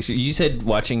 Sorry. You said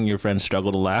watching your friends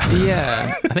struggle to laugh.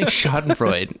 Yeah. I think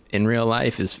Schadenfreude in real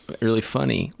life is really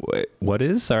funny. What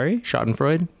is? Sorry?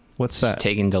 Schadenfreude? What's that?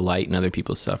 Taking delight in other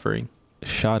people's suffering.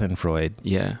 Schadenfreude.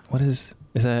 Yeah. What is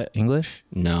that English?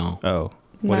 No. Oh.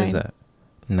 What is that?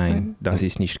 Nein. Das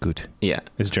ist nicht gut. Yeah.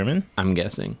 It's German? I'm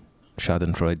guessing.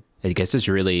 Schadenfreude. I guess it's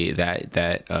really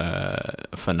that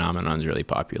phenomenon is really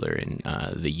popular in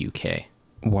the UK.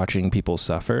 Watching people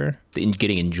suffer,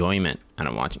 getting enjoyment out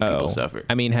of watching people suffer.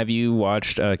 I mean, have you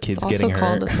watched kids it's getting also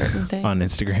called hurt a certain thing. on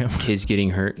Instagram? Kids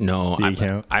getting hurt? No,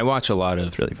 I watch a lot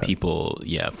of really people,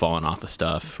 falling off of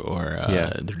stuff or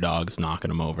their dogs knocking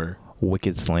them over.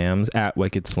 Wicked Slams at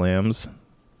Wicked Slams.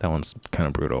 That one's kind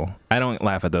of brutal. I don't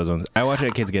laugh at those ones. I watch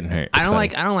kids getting hurt. I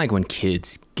don't like when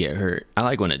kids get hurt. I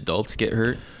like when adults get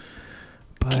hurt.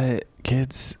 But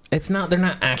kids, they're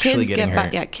not actually getting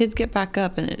hurt. Kids get back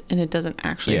up and it doesn't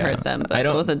actually hurt them.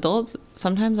 But with adults,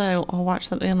 sometimes I'll watch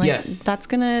something and I'm like, that's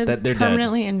gonna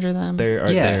permanently injure them. They're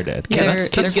dead.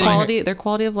 Their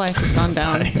quality of life has gone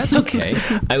down. That's okay.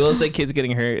 I will say kids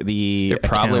getting hurt, they're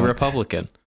probably Republican.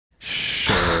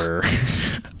 Sure.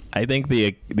 I think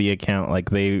the account, like,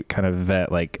 they kind of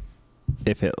vet, like,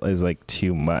 if it is like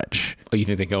too much. Oh, you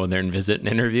think they go in there and visit and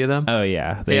interview them? Oh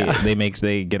yeah,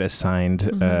 they get assigned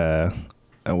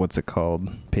what's it called,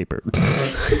 paper.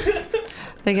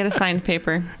 They get a signed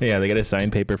paper. Yeah, they get a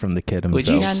signed paper from the kid himself. Would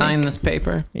you sign this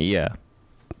paper? Yeah.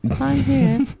 Sign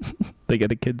here. They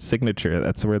get a kid's signature.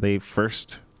 That's where they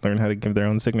first learn how to give their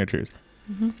own signatures.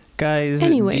 Guys,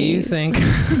 anyways. Do you think...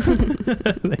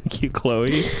 Thank you,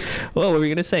 Chloe. Well, what were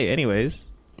you going to say? Anyways.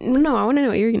 No, I want to know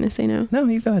what you're going to say now. No,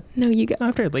 you go ahead. No, you go.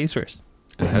 After ladies first.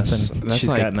 That's She's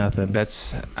like, got nothing. I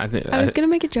was going to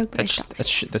make a joke, but that's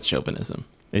chauvinism.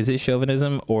 Is it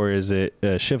chauvinism or is it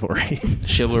chivalry?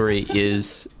 Chivalry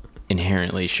is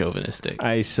inherently chauvinistic.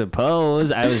 I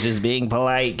suppose. I was just being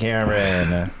polite,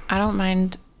 Cameron. I don't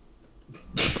mind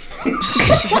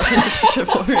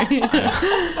chivalry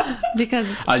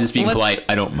because I was just being polite.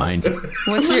 I don't mind.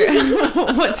 What's your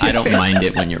I don't mind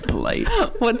it when you're polite.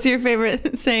 What's your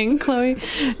favorite saying, Chloe?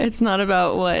 It's not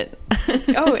about what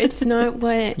it's not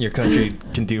what your country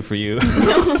can do for you.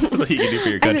 What you can do for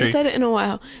your country. I haven't said it in a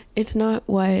while. It's not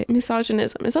what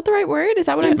misogynism. Is that the right word? Is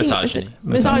that what I'm thinking?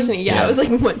 Misogyny. Yeah, I was like,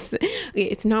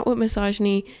 it's not what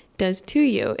misogyny does to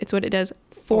you. It's what it does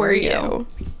for you.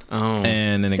 Oh.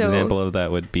 And an example of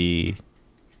that would be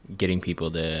getting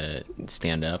people to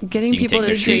stand up. Getting people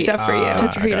to do stuff for you. To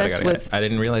treat us with I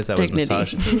didn't realize that dignity.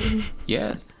 Was misogyny.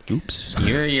 Yes. Oops.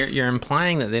 You're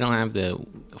implying that they don't have the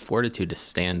fortitude to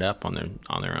stand up on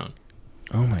their own.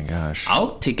 Oh my gosh.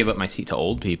 I'll give up my seat to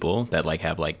old people that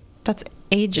have that's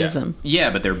ageism. Yeah,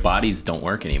 but their bodies don't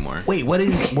work anymore. Wait, what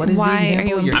is Why the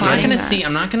example?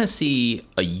 I'm not gonna see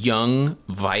a young,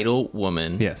 vital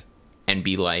woman. Yes. And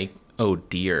be like, oh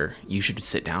dear, you should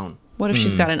sit down. What if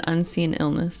she's got an unseen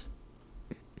illness?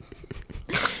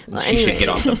 She should get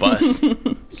off the bus.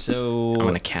 So I'm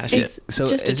gonna cash it. So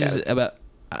this is about.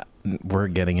 We're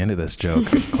getting into this joke,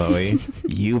 Chloe.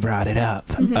 You brought it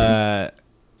up.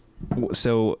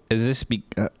 So is this?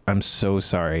 I'm so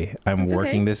sorry. I'm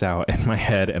working this out in my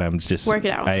head, and I'm just work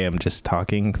it out. I am just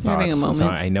talking thoughts. So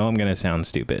I know I'm gonna sound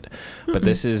stupid, but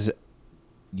this is.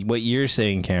 What you're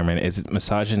saying, Cameron, is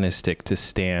misogynistic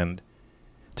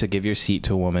to give your seat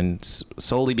to a woman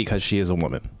solely because she is a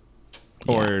woman.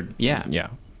 Yeah.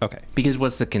 Okay. Because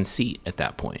what's the conceit at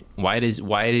that point? Why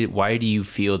do you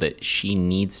feel that she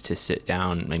needs to sit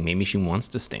down? Like maybe she wants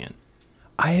to stand.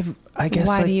 I guess.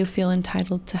 Why do you feel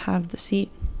entitled to have the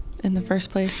seat in the first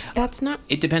place? That's not.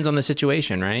 It depends on the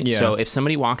situation, right? Yeah. So if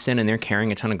somebody walks in and they're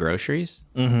carrying a ton of groceries,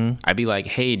 I'd be like,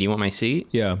 "Hey, do you want my seat?"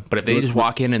 Yeah. But if they just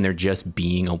walk in and they're just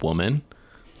being a woman,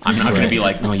 I'm not going to be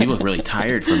like, "Oh, you look really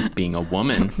tired from being a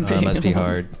woman." It must be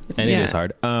hard, and it is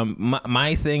hard.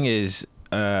 My thing is.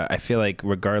 I feel like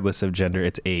regardless of gender,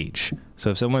 it's age.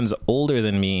 So if someone's older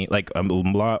than me, like I'm a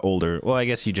lot older, well, I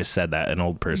guess you just said that, an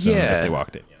old person, if they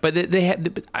walked in. But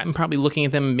I'm probably looking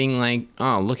at them and being like,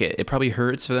 oh, look, it probably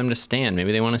hurts for them to stand.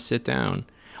 Maybe they want to sit down.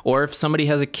 Or if somebody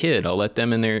has a kid, I'll let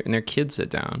them and their kid sit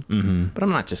down. Mm-hmm. But I'm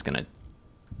not just going to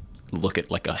look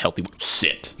at like a healthy one.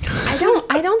 Sit. I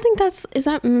don't think is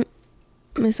that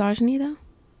misogyny though?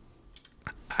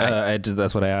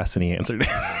 That's what I asked and he answered.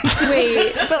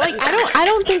 Wait, but like I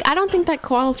don't think that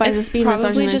qualifies as being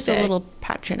probably just a little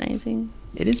patronizing.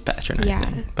 It is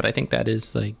patronizing, but I think that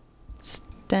is like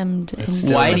stemmed.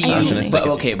 Why do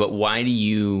you? But why do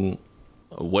you?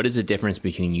 What is the difference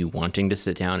between you wanting to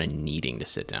sit down and needing to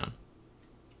sit down?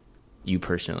 You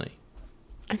personally.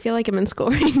 I feel like I'm in school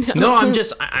right now. No,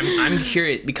 I'm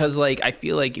curious because like I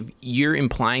feel like if you're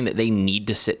implying that they need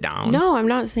to sit down. No, I'm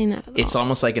not saying that at all. It's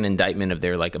almost like an indictment of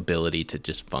their like ability to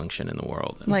just function in the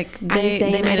world. Like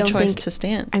they made a choice to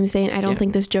stand. I'm saying I don't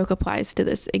think this joke applies to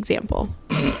this example.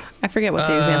 I forget what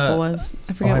the example was.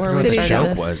 I forget where we started the joke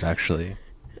this. was actually.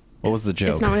 What was the joke?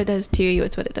 It's not what it does to you,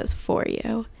 it's what it does for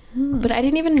you. But I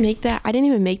didn't even make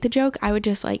the joke. I would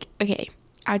just like, okay,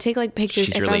 I would take like pictures.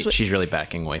 She's really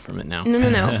backing away from it now.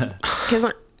 No. Because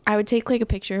I would take like a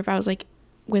picture if I was like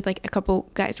with like a couple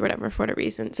guys or whatever for whatever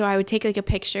reason. So I would take like a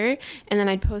picture and then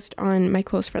I'd post on my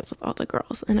close friends with all the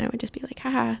girls and I would just be like,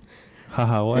 haha.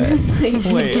 Haha, what?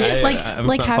 Wait,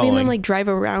 like having them like drive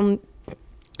around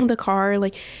the car,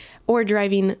 like, or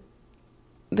driving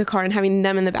the car and having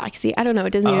them in the back seat. I don't know.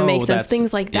 It doesn't even make sense.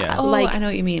 Things like that. Yeah. Oh, like, I know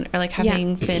what you mean. Or like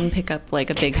having Finn pick up like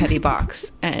a big heavy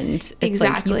box, and it's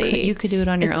exactly. Like you could do it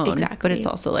on your own. Exactly. But it's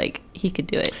also like he could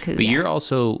do it. But you're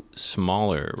also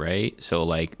smaller, right? So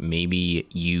like maybe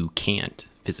you can't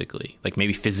physically. Like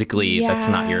maybe physically that's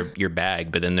not your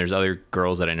bag. But then there's other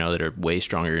girls that I know that are way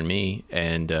stronger than me,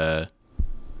 and I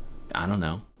don't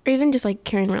know. Or even just like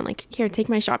carrying around, like, here, take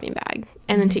my shopping bag,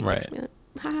 and then take right.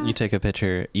 You take a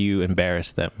picture, you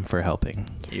embarrass them for helping.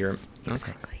 You're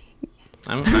exactly.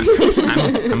 I'm okay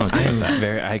with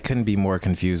that. I couldn't be more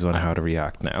confused on how to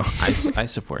react now. I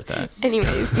support that.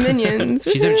 Anyways, minions.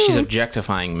 She's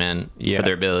objectifying men for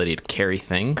their ability to carry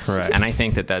things. Correct. And I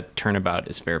think that turnabout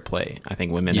is fair play. I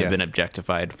think women have been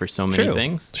objectified for so many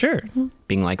things. Sure.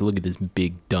 Being like, look at this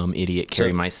big dumb idiot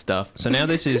carry my stuff. So now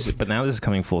this is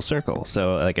coming full circle.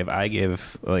 So like if I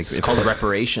give it's called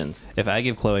reparations. If I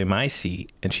give Chloe my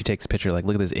seat and she takes a picture like,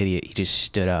 look at this idiot, he just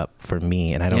stood up for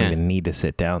me and I don't even need to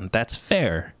sit down. That's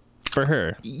fair for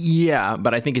her. Yeah,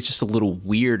 but I think it's just a little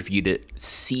weird for you to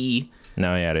see.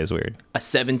 No, yeah, it is weird. A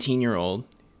 17-year-old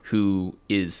who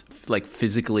is like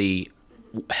physically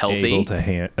healthy, able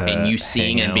to and you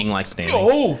seeing and being like,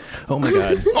 oh my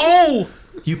god, oh,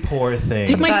 you poor thing.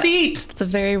 Take my seat. It's a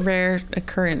very rare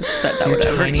occurrence that would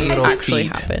ever actually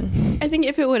happen. I think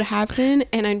if it would happen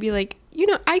and I'd be like,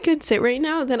 I could sit right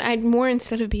now, then I'd more,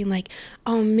 instead of being like,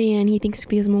 oh man, he thinks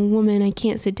because I'm a woman, I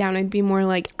can't sit down, I'd be more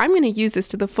like, I'm going to use this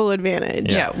to the full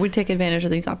advantage. Yeah, we take advantage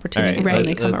of these opportunities when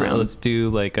they come around. Let's do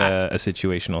like a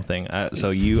situational thing.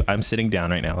 So I'm sitting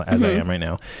down right now, as I am right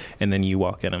now, and then you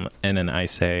walk in, and then I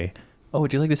say, oh,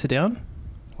 would you like to sit down?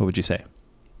 What would you say?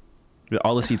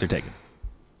 All the seats are taken.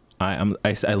 I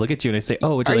look at you and I say,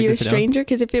 oh, would you like to sit down? Are you a stranger?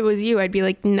 Because if it was you, I'd be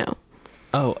like, no.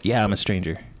 Oh, yeah, I'm a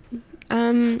stranger.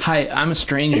 Hi, I'm a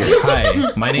stranger.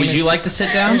 Hi, my name is... Would you like to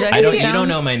sit down? You don't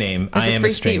know my name. There's I am a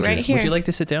stranger. Right here. Would you like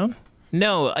to sit down?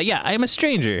 No, yeah, I am a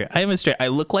stranger. I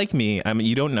look like me.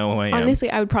 You don't know who I am.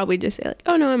 Honestly, I would probably just say like,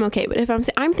 oh no, I'm okay. But if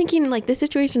I'm thinking like this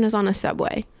situation is on a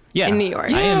subway. Yeah, in New York.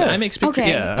 Yeah. I'm expecting.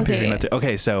 Okay, Yeah, I'm picturing that too.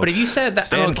 Okay, so. But if you said that,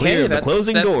 stand clear of the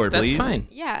closing door, please. That's fine.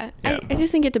 Yeah. I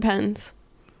just think it depends.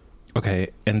 Okay,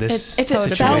 and this if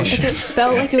it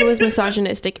felt like it was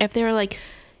misogynistic, if they were like,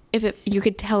 you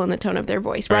could tell in the tone of their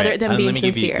voice rather than being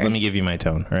sincere. Let me give you my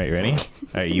tone. All right, ready? All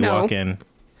right, you walk in.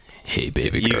 Hey,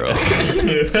 baby girl.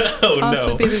 Oh no,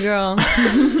 sweet baby girl.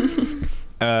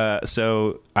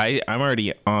 So I'm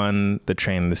already on the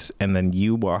train, and then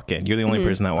you walk in. You're the only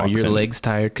person that walks in. Are your legs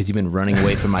tired because you've been running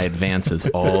away from my advances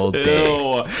all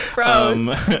day?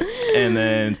 And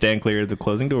then stand clear of the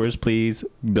closing doors, please.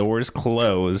 Doors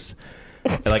close.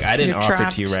 Like I didn't offer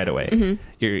to you right away. Mm-hmm.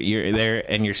 You're there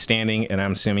and you're standing, and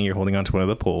I'm assuming you're holding onto one of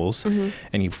the poles, and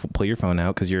you pull your phone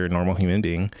out because you're a normal human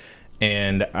being.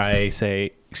 And I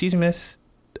say, "Excuse me, miss,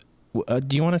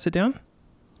 do you want to sit down?"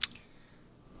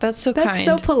 That's so kind. That's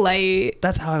so polite.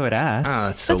 That's how I would ask. Oh,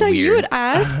 that's so that's weird. how you would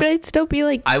ask, but I'd still be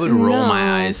like, I would roll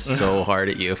my eyes so hard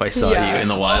at you if I saw you in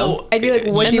the wild. I'd be like,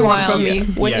 what do you want from me?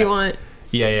 What do you want?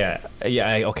 Yeah.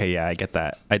 I get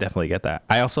that. I definitely get that.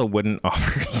 I also wouldn't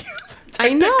offer you.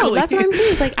 I know. That's what I'm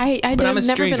saying. It's like I've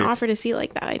never been offered a seat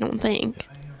like that. I don't think.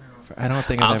 I don't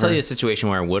think I'll tell you a situation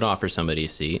where I would offer somebody a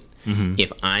seat. Mm-hmm.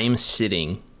 If I'm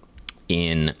sitting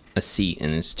in a seat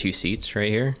and it's two seats right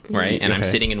here, right? And I'm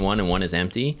sitting in one and one is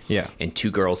empty. Yeah. And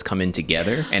two girls come in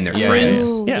together and they're friends.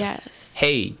 Ooh, yes.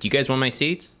 Hey, do you guys want my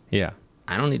seats? Yeah.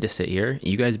 I don't need to sit here.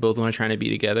 You guys both want to try to be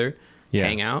together,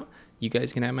 hang out. You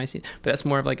guys can have my seat. But that's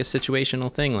more of like a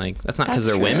situational thing. Like that's not because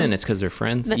they're women, it's because they're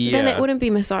friends. Then it wouldn't be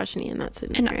misogyny in that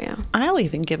scenario. And I'll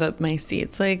even give up my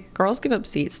seats. Like girls give up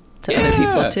seats to other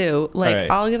people too. Like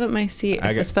I'll give up my seat,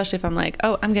 especially if I'm like,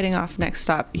 oh, I'm getting off next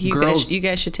stop. You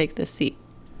guys should take this seat.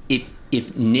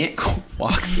 If Nick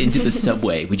walks into the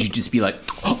subway, would you just be like,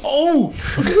 oh,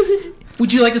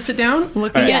 would you like to sit down?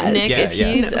 Looking at Nick, if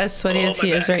he's as sweaty as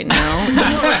he is right now.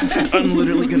 I'm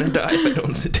literally going to die if I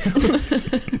don't sit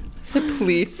down. So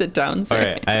please sit down, sir. All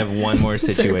right, I have one more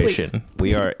situation.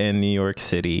 We are in New York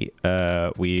City.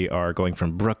 We are going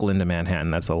from Brooklyn to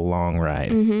Manhattan. That's a long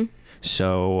ride. Mm-hmm.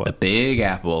 So the Big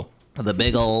Apple. The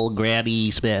big old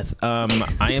Granny Smith.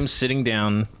 I am sitting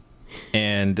down,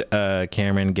 and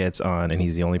Cameron gets on, and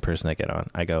he's the only person that get on.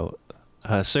 I go,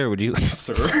 sir, would you...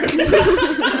 Sir?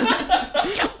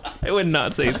 I would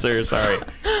not say sir, sorry.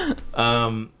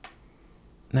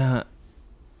 Nah.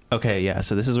 Okay, yeah,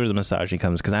 so this is where the misogyny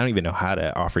comes, because I don't even know how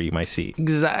to offer you my seat.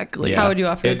 Exactly. Yeah. How would you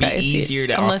offer a guy a seat? It'd be easier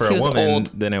to offer a woman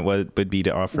than it would be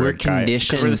to offer a guy.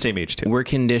 Because we're the same age, too. We're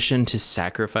conditioned to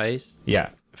sacrifice. Yeah.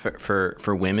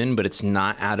 For women, but it's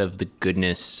not out of the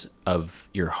goodness of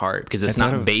your heart, because it's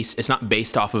not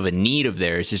based off of a need of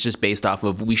theirs. It's just based off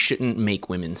of, we shouldn't make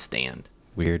women stand.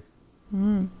 Weird.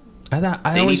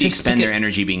 They need to expend their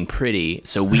energy being pretty,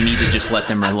 so we need to just let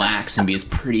them relax and be as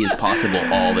pretty as possible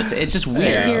all this. It's just weird.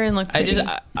 Sit here and look pretty.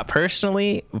 I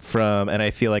personally, and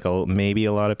I feel like maybe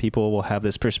a lot of people will have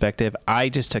this perspective, I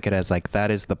just took it as like,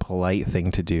 that is the polite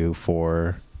thing to do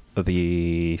for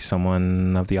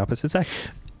someone of the opposite sex.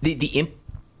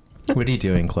 What are you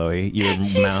doing, Chloe? Your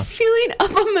mouth feeling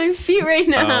up on my feet right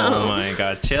now. Oh my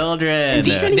gosh, children! I'm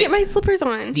trying to get my slippers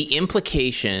on. The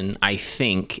implication, I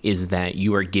think, is that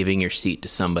you are giving your seat to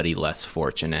somebody less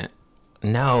fortunate.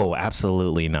 No,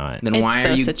 absolutely not. Then It's why so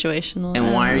are you situational.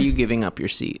 And why are you giving up your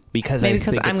seat? Because Maybe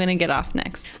because I'm going to get off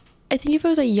next. I think if it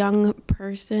was a young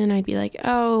person, I'd be like,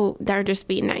 oh, they're just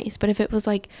being nice. But if it was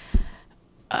like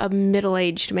a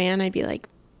middle-aged man, I'd be like,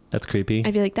 that's creepy.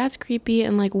 I'd be like, that's creepy,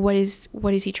 and like, what is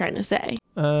he trying to say?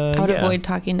 I would avoid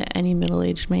talking to any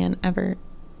middle-aged man ever.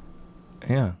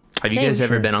 Yeah. Have you guys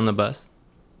ever been on the bus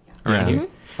around here?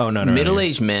 Oh, no.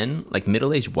 Middle-aged men, like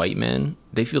middle-aged white men,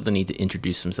 they feel the need to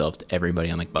introduce themselves to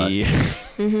everybody on the bus.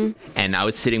 Yeah. And I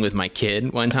was sitting with my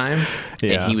kid one time,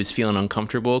 Yeah. and he was feeling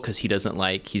uncomfortable because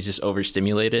he's just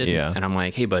overstimulated. Yeah. And I'm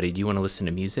like, hey, buddy, do you want to listen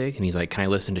to music? And he's like, can I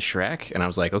listen to Shrek? And I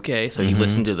was like, okay. So he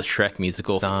listened to the Shrek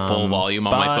musical full volume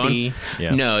on my phone.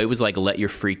 Yeah. No, it was like Let Your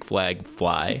Freak Flag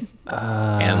Fly.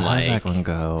 And how's that like, one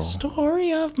go?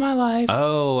 Story of My Life.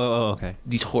 Oh, okay.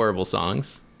 These horrible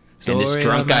songs. And this Story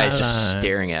drunk of guy my is just life.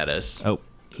 staring at us. Oh.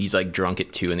 He's like drunk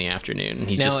at 2 p.m. And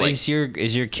he's Now, just like, is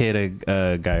your kid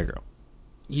a guy or girl?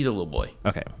 he's a little boy.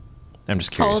 Okay. I'm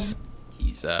just How curious. old?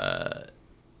 He's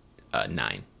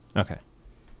 9. Okay.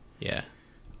 Yeah.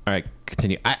 All right,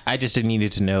 continue. I just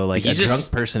needed to know, like, He's a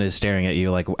just- drunk person is staring at you,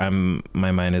 like,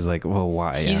 my mind is like, well,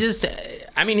 why? He's just,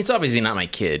 I mean, it's obviously not my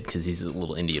kid because he's a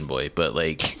little Indian boy, but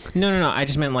like, No. I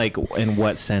just meant, like, in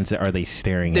what sense are they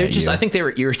staring they're at just, you? I think they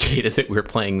were irritated that we were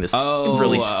playing this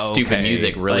really stupid okay.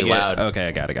 music really Like, loud Okay,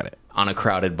 I got it. on a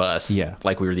crowded bus. Yeah.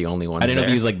 Like we were the only ones I didn't know there.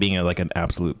 if he was, like, being like an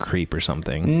absolute creep or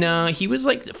something. No, he was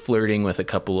like flirting with a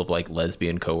couple of like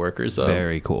lesbian coworkers. Though.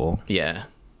 Very cool. Yeah.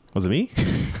 Was it me?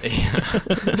 Yeah.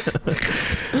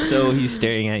 So he's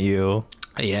staring at you.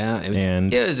 Yeah.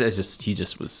 It was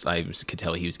just, I could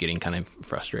tell he was getting kind of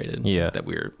frustrated. Yeah. That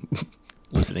we were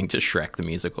listening to Shrek the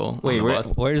musical. Wait, on the bus.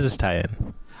 where does this tie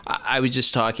in? I was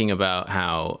just talking about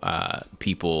how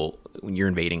people, when you're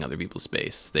invading other people's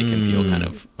space, they can feel kind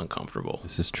of uncomfortable.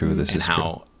 This is true. This and is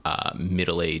how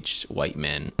middle-aged white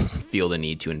men feel the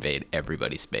need to invade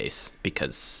everybody's space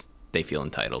because they feel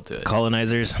entitled to it.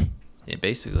 Colonizers. Yeah,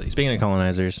 basically. Speaking of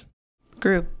colonizers,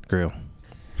 Group. Gru.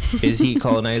 Is he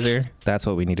colonizer? That's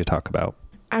what we need to talk about.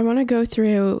 I want to go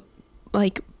through,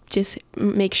 like, just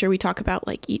make sure we talk about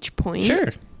like each point.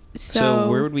 Sure.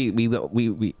 So where would we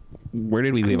where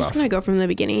did we I'm leave just off? gonna go from the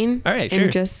beginning. All right, sure.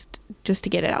 And just to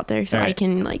get it out there, so All I right.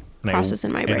 can like process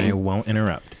in my brain. And I won't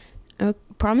interrupt. Oh,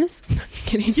 promise? I'm just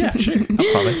kidding. Yeah, sure.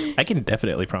 I promise. I can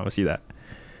definitely promise you that.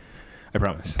 I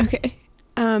promise. Okay.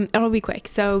 It'll be quick.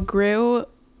 So Gru.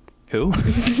 Who?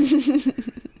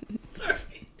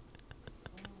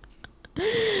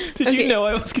 Did Okay. you know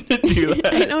I was gonna do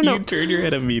that? I don't know. You turned your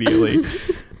head immediately.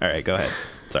 All right, go ahead.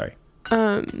 Sorry.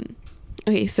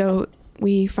 Okay, so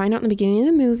we find out in the beginning of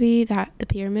the movie that the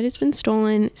pyramid has been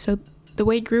stolen. So the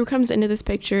way Gru comes into this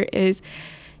picture is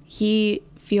he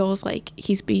feels like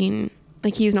he's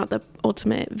not the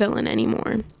ultimate villain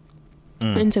anymore.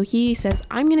 And so he says,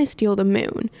 I'm going to steal the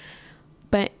moon.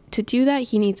 But to do that,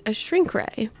 he needs a shrink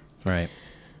ray. Right.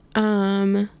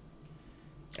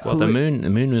 Well, the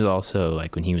moon was also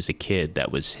like when he was a kid,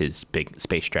 that was his big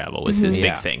space travel was his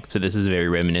Yeah. big thing. So this is very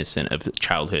reminiscent of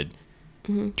childhood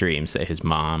dreams that his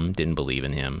mom didn't believe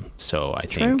in him. So I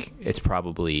think it's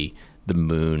probably the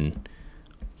moon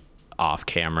off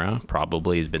camera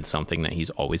probably has been something that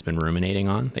he's always been ruminating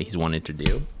on, that he's wanted to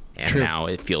do. And now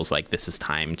it feels like this is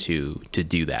time to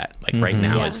do that. Like right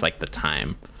now Yeah. it's like the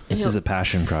time. This is a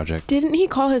passion project. Didn't he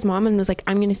call his mom and was like,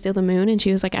 I'm going to steal the moon? And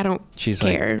she was like, I don't She's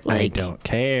care. like, I don't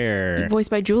care. Voiced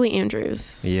by Julie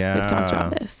Andrews. Yeah. We've talked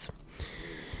about this.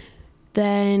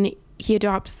 Then he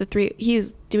adopts the 3.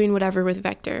 He's doing whatever with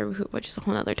Vector, which is a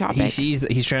whole other topic.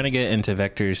 He's trying to get into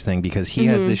Vector's thing because he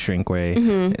has the shrink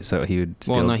ray. So he would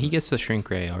still... Well, no, he gets the shrink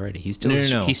ray already. He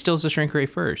No. He steals the shrink ray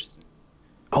first.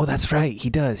 Oh, that's right. He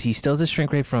does. He steals a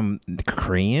shrink ray from the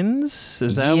Koreans.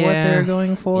 Is that what they're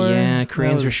going for? Yeah,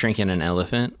 Koreans That were was- shrinking an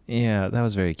elephant. Yeah, that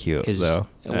was very cute, though.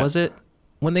 Was it?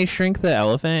 When they shrink the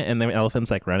elephant and the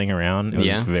elephant's like running around, it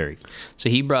was very... So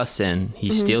he busts in, he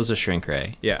steals a shrink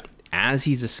ray. Yeah. As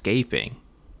he's escaping,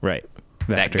 Right.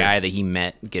 that guy that he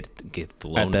met get the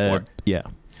loan for. Yeah.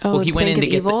 Oh, well, he went Bank in of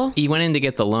to get Evil? he went in to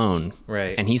get the loan,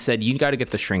 Right. And he said, "You got to get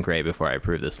the shrink ray before I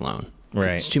approve this loan.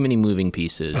 Right. It's too many moving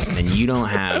pieces, and you don't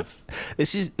have."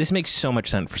 This makes so much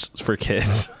sense for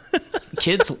kids.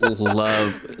 Kids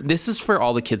love. This is for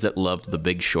all the kids that love The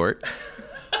Big Short.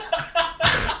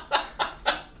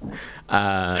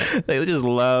 They just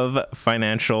love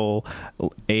financial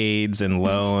aids and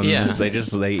loans. Yeah.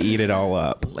 They eat it all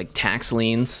up. Like tax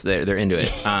liens, they're into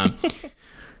it.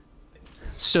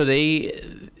 So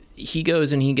he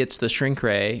goes and he gets the shrink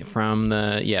ray from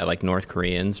like North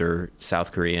Koreans or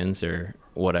South Koreans or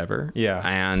whatever. Yeah.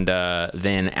 And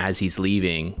then as he's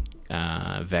leaving,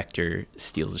 Vector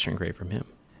steals the shrink ray from him.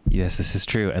 Yes, this is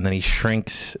true. And then he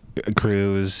shrinks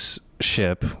Gru's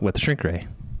ship with the shrink ray.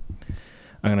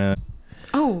 I'm gonna.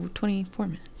 24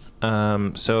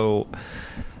 minutes. So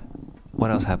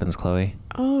what else happens, Chloe?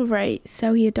 All right.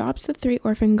 So he adopts the 3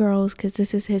 orphan girls because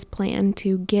this is his plan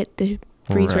to get the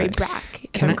freeze ray Right. back.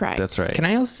 Correct. That's right. Can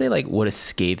I also say like what a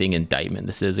scathing indictment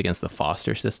this is against the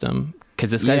foster system?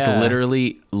 Because this guy's Yeah.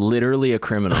 literally a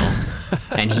criminal,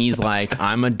 and he's like,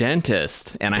 "I'm a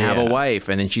dentist and I have a Yeah. wife,"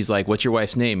 and then she's like, "What's your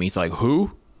wife's name?" He's like,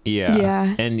 "Who?" Yeah.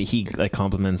 Yeah. And he like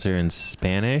compliments her in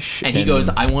Spanish. And he goes,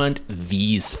 "I want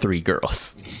these 3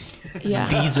 girls. Yeah.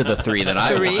 These are the 3 that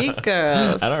I 3 want."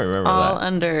 girls. I don't remember all that.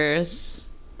 under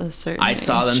a certain I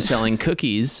saw them age. selling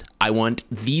cookies. I want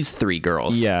these 3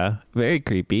 girls. Yeah. Very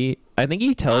creepy. I think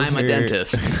he tells I'm a her-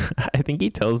 dentist. I think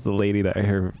he tells the lady that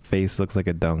her face looks like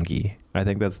a donkey. I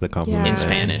think that's the compliment. Yeah. In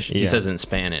Spanish. He Yeah. says it in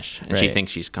Spanish. And she Right.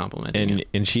 thinks she's complimenting him.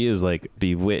 And she is like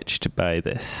bewitched by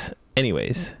this.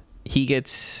 Anyways, he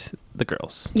gets the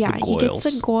girls. Yeah, the he gets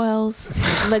the goils.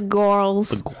 The girls.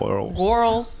 The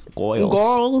girls. Gorals.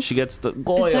 Goils. She gets the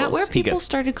goils. Is that where He people gets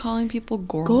started calling people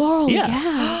gorals? Girl, Yeah.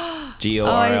 yeah.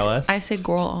 Gorls. I say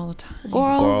girl all the time.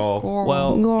 Girl. Girl.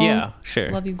 Well, Girl. yeah,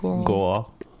 sure. Love you, girl.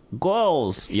 Girl.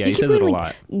 Goals. Yeah, You he keep says it a going,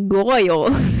 lot. Goyle.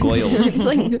 Goils. It's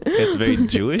like It's very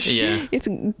Jewish. Yeah. it's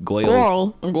Goils.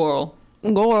 girl. Girl.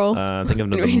 Girl. Think of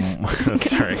the.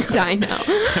 Sorry. Die now.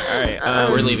 All right.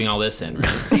 We're leaving all this in,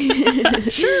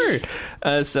 right? Sure.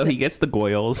 So he gets the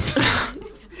goils,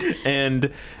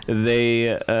 and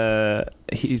they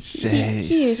he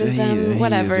uses them,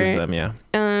 whatever. He uses them, yeah.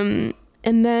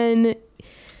 And then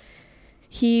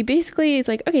he basically is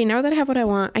like, okay, now that I have what I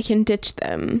want, I can ditch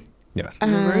them. Yes.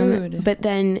 Rude. But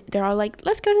then they're all like,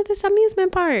 let's go to this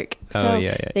amusement park. So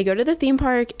yeah. they go to the theme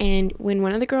park, and when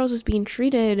one of the girls is being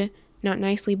treated not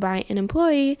nicely by an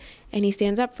employee, and he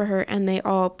stands up for her, and they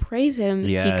all praise him,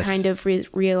 Yes. he kind of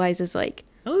realizes like,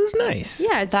 Oh, it was nice.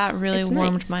 yeah, That really it's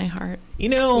warmed nice. my heart. You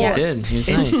know, Yes. It did.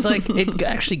 He was it's nice. like it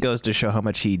actually goes to show how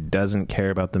much he doesn't care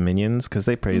about the minions because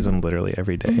they praise him literally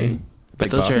every day.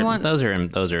 But Big boss.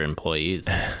 those are employees.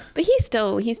 But he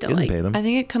still He doesn't like, pay them. I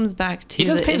think it comes back to He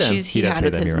does the pay them. issues He he does had pay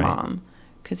with them, his you're right. mom,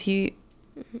 because he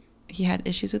had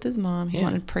issues with his mom. He Yeah.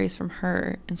 wanted praise from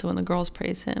her, and so when the girls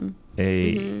praise him,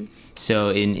 Hey.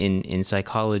 So in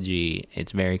psychology,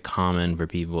 it's very common for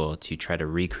people to try to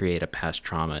recreate a past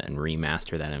trauma and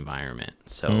remaster that environment.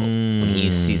 So when he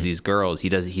sees these girls,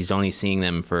 he's only seeing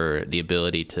them for the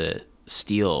ability to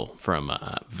steal from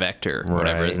Vector,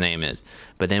 whatever his Right. name is.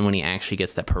 But then when he actually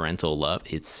gets that parental love,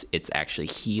 it's actually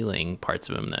healing parts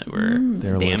of him that were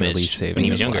They're literally damaged saving when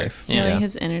he was his younger. life. Yeah. healing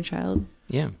his inner child.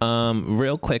 Yeah.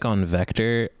 Real quick on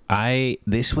Vector,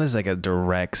 this was like a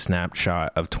direct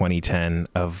snapshot of 2010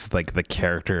 of like the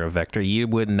character of Vector. You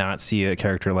would not see a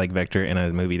character like Vector in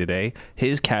a movie today.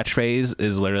 His catchphrase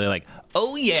is literally like,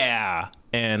 "Oh yeah,"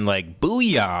 and like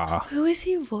 "Booyah." who is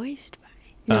he voiced by?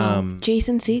 No,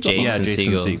 Jason Segel. Jason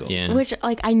Segel. Segel. Yeah. Which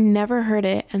like I never heard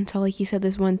it until like he said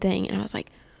this one thing, and I was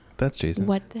like, That's Jason.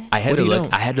 what the? I had What to do you look.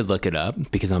 know? I had to look it up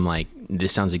because I'm like,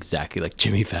 this sounds exactly like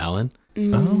Jimmy Fallon,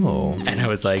 Oh, and I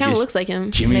was like, Kind of is looks like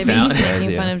him. Jimmy Maybe Fallon. he's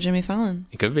making Yeah. fun of Jimmy Fallon.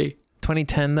 It could be.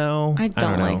 2010 though. I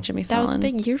don't know. like Jimmy That Fallon. was a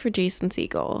big year for Jason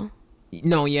Segel.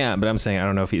 No, yeah, but I'm saying I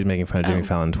don't know if he's making fun of Jimmy Oh.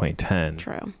 Fallon in 2010.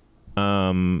 True.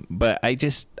 But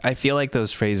I feel like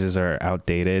those phrases are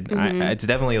outdated. It's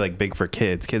definitely like big for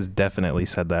kids. Kids definitely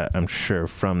said that, I'm sure,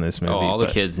 from this movie. Oh, all the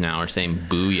but- kids now are saying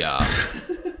 "booyah."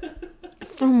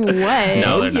 From what?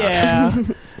 No, they're not. Yeah.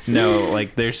 No,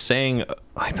 like they're saying,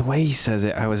 like the way he says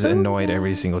it, I was annoyed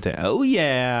every single day. Oh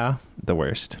yeah, the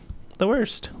worst, the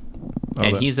worst.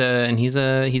 And he's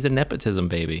a nepotism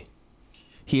baby.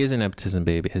 He is an nepotism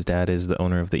baby. His dad is the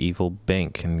owner of the evil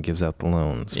bank and gives out the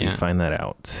loans. We Yeah. find that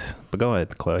out. But go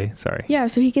ahead, Chloe. Sorry. Yeah,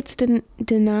 so he gets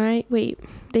deny. Wait,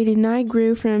 they deny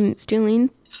Gru from stealing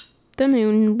the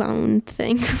moon loan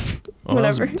thing. Oh,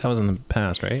 Whatever. That was in the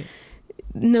past, right?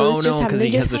 No, Oh, it's just no, happened. 'cause They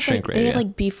he just has the have, shrink like, ray, they had yeah.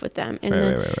 like beef with them, and Right,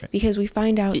 then right. because we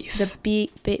find out Beef.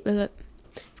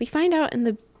 we find out in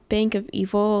the bank of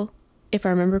evil, if I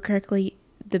remember correctly,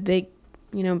 the big,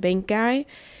 bank guy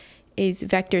is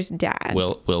Vector's dad.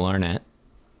 Will Arnett.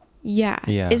 Yeah.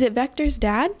 Yeah. Is it Vector's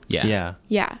dad? Yeah. Yeah.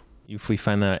 Yeah. If we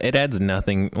find that, it adds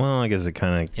nothing. Well, I guess it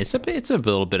kind of. It's a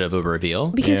little bit of a reveal.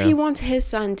 Because he wants his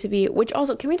son to be, which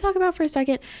also, can we talk about for a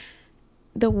second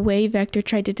the way Vector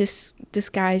tried to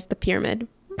disguise the pyramid?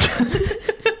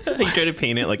 He tried to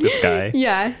paint it like the sky.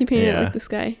 Yeah, he painted it like the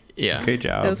sky. Yeah. Great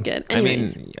job. That was good.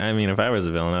 Anyways. I mean, if I was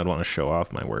a villain, I'd want to show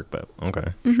off my work, but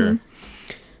okay, Mm-hmm. sure.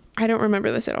 I don't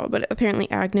remember this at all, but apparently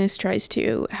Agnes tries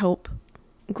to help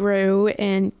Gru,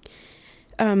 and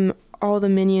all the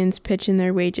minions pitch in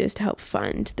their wages to help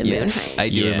fund the moon heist. I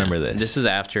do remember this. This is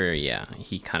after,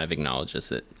 he kind of acknowledges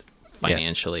that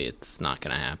financially it's not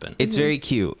going to happen. It's very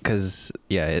cute because,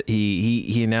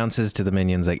 he announces to the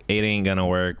minions, like, it ain't going to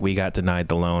work. We got denied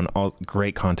the loan. All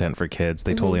great content for kids.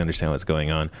 They totally understand what's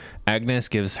going on. Agnes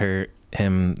gives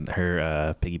him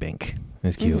her piggy bank.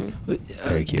 It's cute.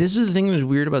 Very cute. This is the thing that was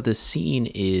weird about this scene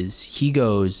is he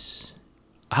goes,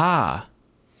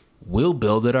 we'll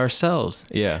build it ourselves.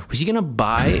 Yeah. Was he going to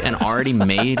buy an already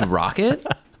made rocket?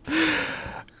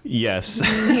 Yes.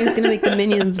 He was going to make the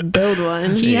minions build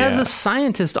one. He has a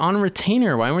scientist on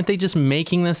retainer. Why weren't they just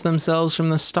making this themselves from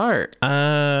the start?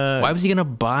 Why was he going to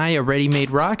buy a ready-made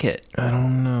rocket? I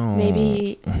don't know.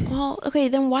 Maybe. Well, okay,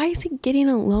 then why is he getting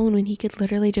a loan when he could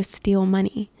literally just steal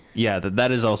money? Yeah,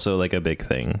 that is also like a big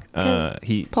thing.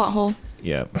 Plot hole.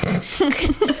 Yeah.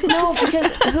 No,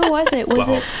 because who was it? Was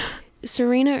it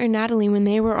Serena or Natalie when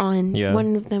they were on? Yeah.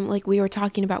 One of them, like we were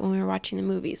talking about when we were watching the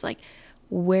movies, like,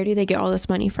 where do they get all this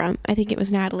money from? I think it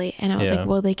was Natalie. And I was like,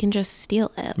 well, they can just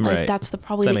steal it. Like, Right. that's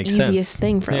probably That the makes easiest sense.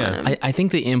 thing for Yeah. them. I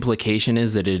think the implication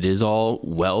is that it is all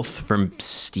wealth from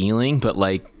stealing, but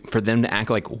like for them to act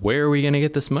like, where are we going to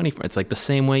get this money from? It's like the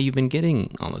same way you've been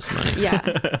getting all this money. Yeah.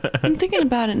 I'm thinking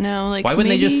about it now. Like, Why wouldn't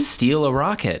they just steal a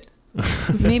rocket?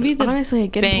 maybe the Honestly, a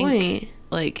good bank, point.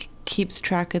 like, keeps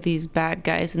track of these bad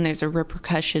guys, and there's a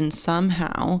repercussion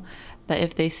somehow that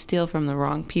if they steal from the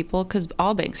wrong people, because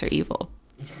all banks are evil.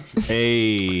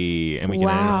 Hey, and we can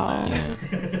Wow. end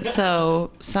on that.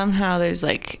 So somehow there's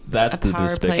like That's a the power play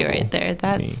despicable right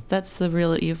there. me. That's the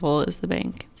real evil is the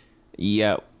bank,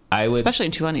 Yeah, I would. especially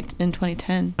in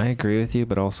 2010. I agree with you,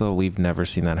 but also we've never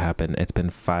seen that happen. It's been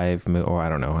 5 I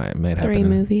don't know. It may happen. 3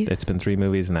 movies. It's been 3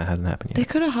 movies and that hasn't happened They yet.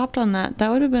 could have hopped on that.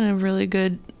 That would have been a really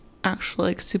good, actual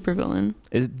like supervillain.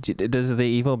 Does the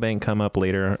evil bank come up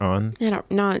later on?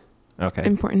 Not Okay.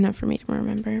 important enough for me to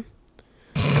remember.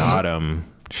 Got him.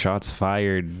 Shots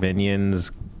fired.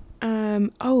 Minions.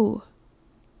 Oh,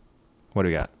 What do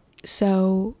we got?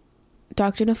 so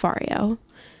Dr. Nefario,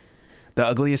 The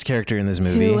ugliest character in this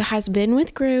movie. who has been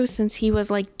with Gru since he was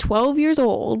like 12 years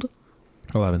old.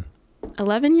 11.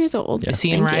 11 years old. Yeah. Is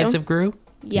he in Thank Rise you. of Gru?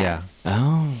 Yes.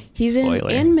 Oh. He's in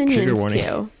Spoiler. and Trigger Minions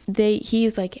warning. too.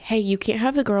 He's like, hey, you can't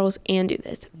have the girls and do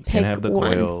this. Pick Can't have the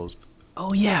one. coils.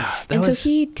 Oh yeah, that And was. so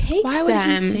he takes Why would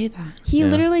them. he say that? He Yeah.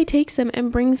 literally takes them and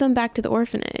brings them back to the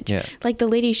orphanage. Yeah. Like the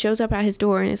lady shows up at his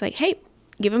door and is like, hey,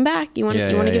 give him back. You want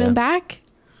Yeah, to give yeah. him back?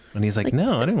 And he's like, like-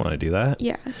 no, I didn't want to do that.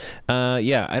 Yeah.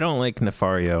 Yeah, I don't like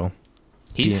Nefario.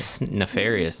 He's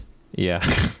nefarious. Yeah.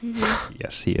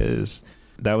 Yes, he is.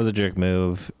 That was a jerk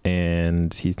move,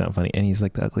 and he's not funny. And he's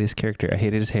like the ugliest character. I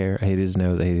hated his hair. I hated his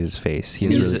nose. I hated his face. He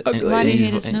was He's really ugly. Why do you he's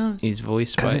hate his nose? He's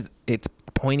voiced by. because it's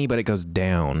pointy, but it goes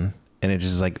down, and it's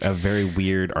just like a very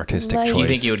weird artistic Like- choice. You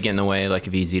think he would get in the way, like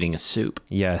if he's eating a soup?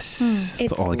 Yes, that's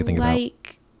It's all I can think about.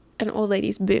 like an old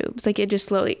lady's boobs. Like it just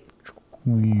slowly.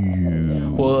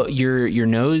 Well, your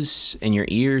nose and your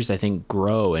ears, I think,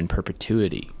 grow in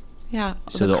perpetuity. Yeah.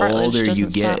 So the cartilage older you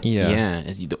doesn't get, stop. Yeah.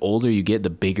 the older you get, the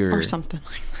bigger Or something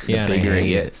like that. Yeah, and I bigger it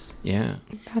hate it. gets. Yeah.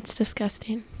 That's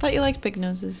disgusting. I thought you liked big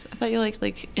noses. I thought you liked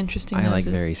like interesting I like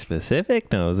noses. very specific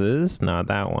noses, not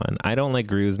that one. I don't like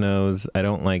Gru's nose. I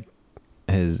don't like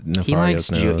his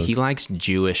Nefario's nose. He likes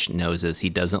Jewish noses. He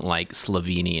doesn't like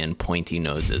Slovenian pointy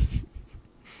noses.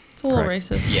 It's a little Correct.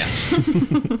 racist. Yes.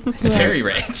 It's very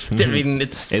racist. I mean,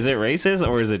 it's Is it racist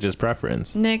or is it just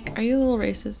preference? Nick, are you a little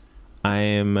racist? I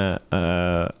am. No,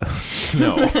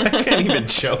 I can't even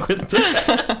joke with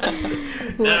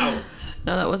that.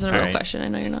 No, that wasn't a All real right. question. I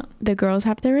know you're not. The girls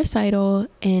have their recital,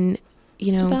 and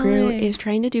Gru Ballet. is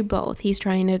trying to do both. He's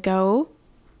trying to go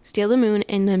steal the moon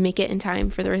and then make it in time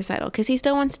for the recital because he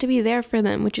still wants to be there for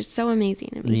them, which is so amazing.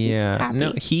 It makes me so Yeah, happy.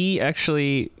 no, he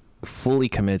actually fully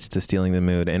commits to stealing the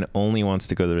moon and only wants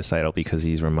to go to the recital because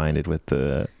he's reminded with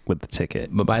the ticket.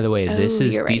 But by the way, Oh, these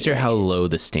you're are right. how low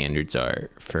the standards are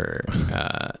for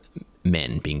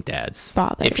men being dads.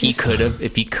 Fathers. If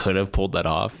he could have pulled that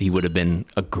off, he would have been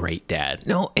a great dad.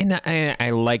 No, and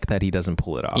I like that he doesn't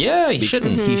pull it off. Yeah, he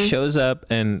shouldn't. He shows up,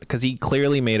 and because he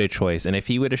clearly made a choice, and if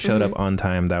he would have showed up on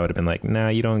time, that would have been like, nah,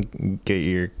 you don't get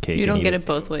your cake. You don't get it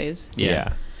both ways.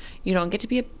 Yeah. You don't get to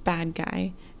be a bad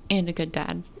guy and a good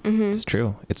dad. It's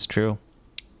true. It's true.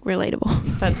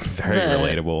 Relatable. That's Very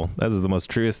relatable. That is the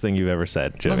most truest thing you've ever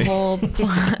said, Jimmy. The whole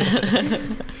plot.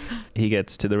 He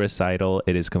gets to the recital.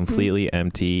 It is completely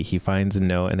empty. He finds a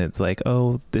note, and it's like,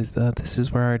 "Oh, this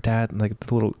is where our dad." Like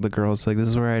the girl's like, "This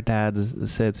is where our dad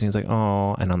sits." And he's like,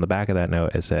 "Oh," and on the back of that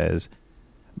note, it says,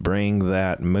 "Bring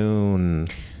that moon."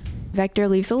 Vector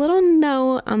leaves a little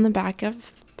note on the back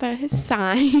of his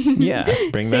sign. Yeah,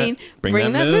 bring saying, that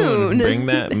moon. Bring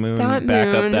that moon That back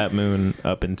moon. up that moon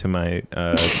up into my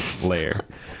lair.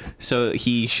 So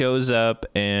he shows up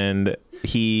and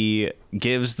he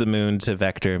gives the moon to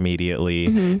Vector immediately,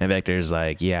 and Vector's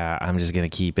like, yeah, I'm just gonna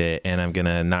keep it, and I'm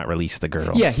gonna not release the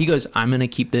girls. Yeah, he goes, I'm gonna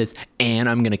keep this, and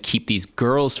I'm gonna keep these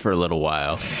girls for a little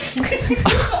while.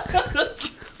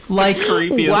 Like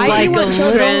creepy as Why like do you a want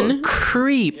little children?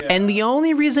 creep. And the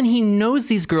only reason he knows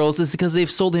these girls is because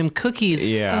they've sold him cookies.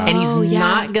 Yeah. And he's Oh, yeah.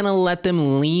 not gonna let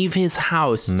them leave his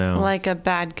house. No, Like a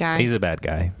bad guy. he's a bad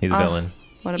guy. He's a villain.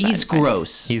 What a bad He's guy.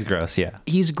 gross. He's gross. Yeah.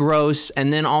 He's gross.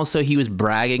 And then also he was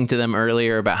bragging to them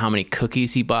earlier about how many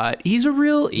cookies he bought. He's a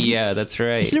real That's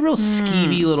right. He's a real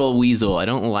skeevy little weasel. I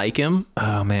don't like him.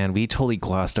 Oh man, we totally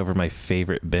glossed over my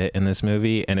favorite bit in this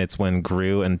movie, and it's when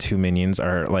Gru and two minions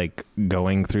are like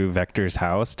going through Vector's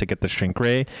house to get the shrink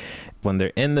ray. When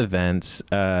they're in the vents,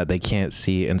 they can't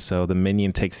see, and so the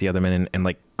minion takes the other minion and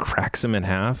like cracks him in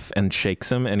half and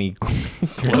shakes him, and he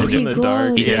glows he in the dark.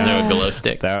 glows, He didn't Yeah. know a glow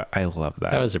stick. I love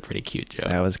that. That was a pretty cute joke.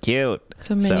 That was cute.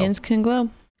 So minions can glow.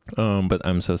 But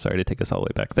I'm so sorry to take us all the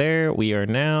way back there. We are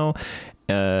now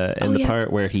in the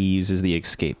part where he uses the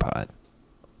escape pod.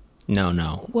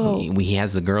 No. Whoa. He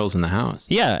has the girls in the house.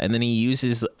 Yeah, and then he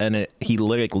uses he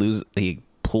literally he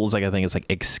pulls like I think it's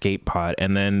like escape pod,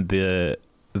 and then the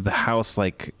house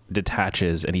like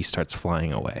detaches and he starts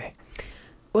flying away.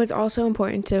 What's also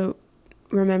important to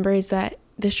remember is that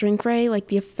the shrink ray, like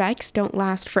the effects don't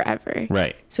last forever.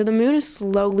 Right. So the moon is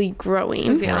slowly growing.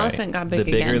 Because the elephant got big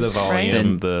The bigger again, the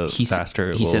volume, right? the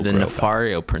faster. He said the grow.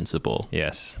 Nefario principle.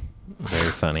 Yes.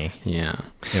 Very funny. Yeah.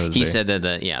 It was He very- said that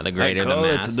the greater I the call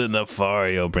mass. it the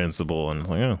Nefario principle, and it's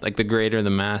like, oh. Like the greater the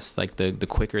mass, like the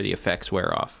quicker the effects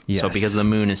wear off. So Yes. because the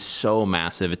moon is so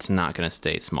massive, it's not going to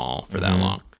stay small for that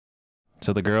long.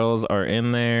 So the girls are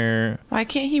in there. Why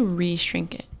can't he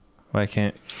re-shrink it? Why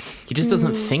can't? He just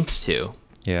doesn't think to.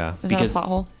 Yeah, Is Because- that a plot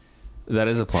hole? that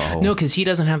is a plot hole. No, because he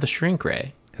doesn't have the shrink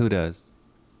ray. Who does?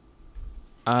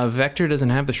 Vector doesn't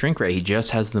have the shrink ray. He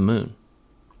just has the moon.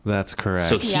 That's correct.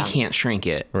 So he Yeah. can't shrink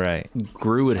it. right.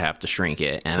 Gru would have to shrink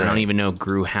it. And I don't Right. even know if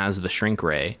Gru has the shrink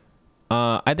ray.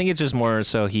 I think it's just more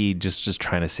so he just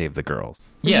trying to save the girls.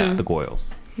 Yeah. The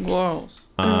Goyles. Gross.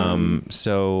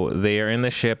 So they are in the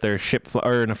ship. Their ship,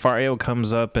 or Nefario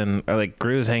comes up and like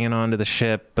Gru's hanging on to the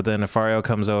ship, but then Nefario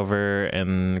comes over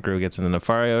and Gru gets in the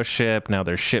Nefario ship. Now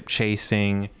they're ship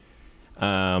chasing.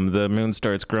 The moon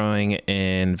starts growing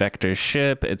in Vector's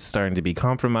ship. It's starting to be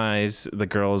compromised. The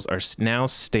girls are now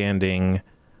standing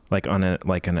like on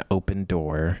an open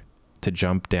door to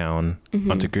jump down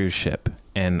onto Gru's ship.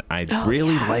 And I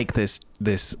really like this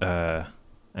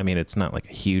I mean, it's not like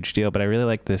a huge deal, but I really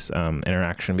like this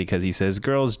interaction because he says,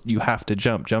 girls, you have to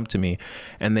jump to me.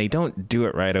 And they don't do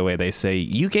it right away. They say,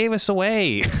 you gave us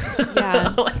away.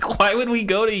 Yeah. Like, why would we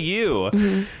go to you?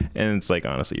 And it's like,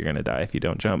 honestly, you're going to die if you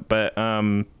don't jump. But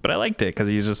I liked it because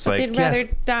he's just like, They'd yes.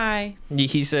 rather die.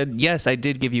 He said, yes, I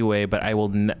did give you away, but I will,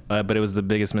 but it was the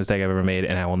biggest mistake I've ever made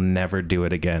and I will never do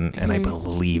it again. And I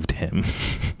believed him.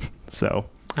 So.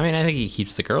 I mean, I think he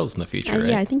keeps the girls in the future, right?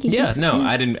 Yeah, I think he Yeah, keeps no, it.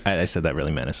 I didn't. I said that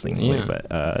really menacingly, Yeah. but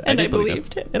And I did believe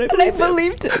believed it. And I And I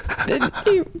believed it.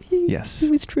 believed it. Yes,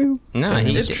 It was true. No, And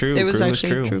he's it's true. It was Gru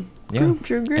actually true. Yeah.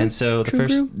 True, Gru. And so the True,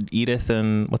 first Gru. Edith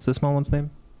and what's the small one's name?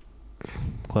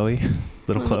 Chloe,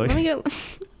 little Chloe, Let me go.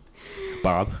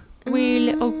 Bob. Wee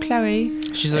little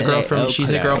Chloe. She's a girl from Oh,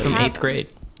 she's a girl from Chloe. 8th grade.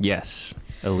 Yes,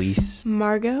 Elise,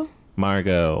 Margot?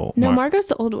 Margot. No, Margot's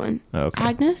the old one. Okay.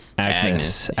 Agnes?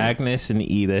 Agnes. yeah. Agnes and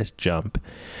Edith jump.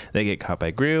 They get caught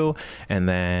by Gru, and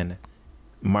then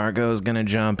Margot's gonna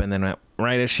jump, and then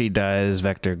right as she does,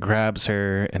 Vector grabs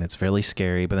her, and it's really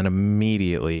scary. But then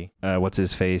immediately, what's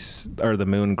his face, or the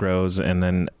moon grows, and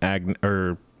then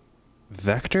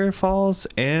Vector falls.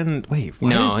 And wait, why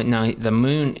No, does-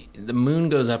 the moon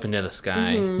goes up into the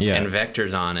sky Yeah. and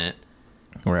Vector's on it.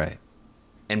 right.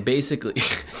 And basically,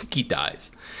 he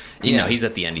dies. You know, he's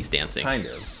at the end. He's dancing. Kind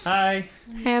of. Hi.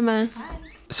 Hi, Emma.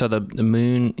 So the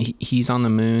moon, he's on the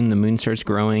moon. The moon starts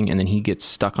growing, and then he gets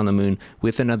stuck on the moon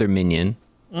with another minion.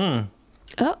 Oh.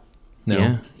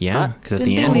 No. Yeah. Because at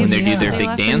the end, when they do their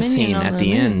big dance scene at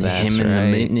the end, That's him and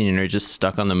right. the minion are just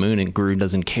stuck on the moon, and Gru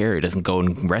doesn't care. He doesn't go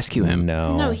and rescue him.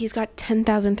 No, he's got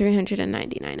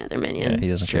 10,399 other minions. Yeah, he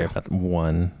doesn't care about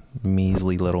one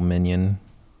measly little minion.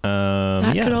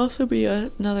 That could also be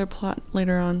another plot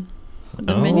later on.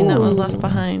 The minion that was left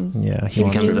behind. Yeah, He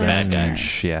wants becomes to the bad guy.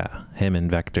 Yeah, him and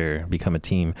Vector become a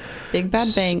team. Big bad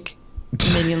bank.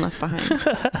 Minion left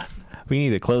behind. We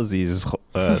need to close these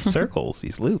circles,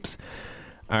 these loops.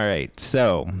 All right,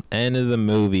 so end of the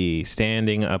movie.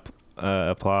 Standing up,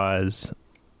 applause,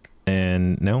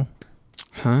 and no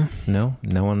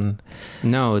one.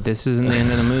 No, this isn't the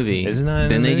end of the movie. Isn't that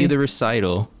Then the they movie? do the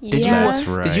recital. That's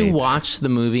right. Did you watch the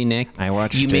movie, Nick? I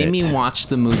watched You made it. me watch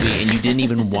the movie, and you didn't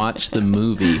even watch the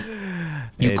movie.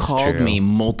 You It's called true. me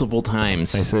multiple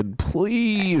times. I said,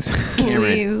 please.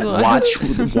 Cameron,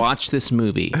 Please watch this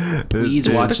movie. Please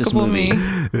watch this Despicable movie.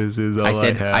 Me. This is all I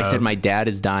have. said my dad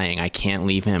is dying. I can't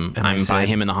leave him. And I I'm by said-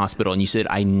 him in the hospital. And you said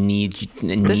I need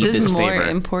This is this more favor.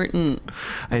 important.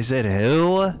 I said,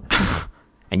 who?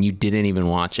 And you didn't even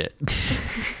watch it.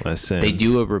 Listen. They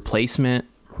do a replacement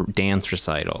dance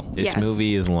recital This Yes.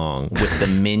 movie is long. with the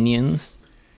minions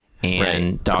and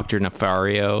Right. Dr.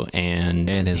 Nefario and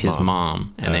his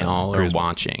mom. And they all are Griswold.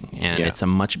 watching. And Yeah. it's a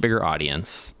much bigger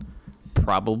audience.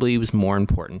 Probably was more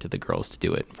important to the girls to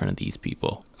do it in front of these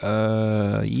people.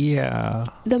 Yeah.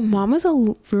 The mom was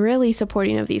really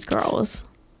supporting of these girls.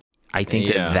 I think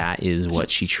Yeah. that is what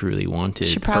she truly wanted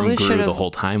She from probably Gru should've- the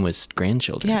whole time was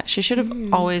grandchildren. Yeah, she should have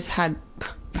always had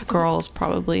girls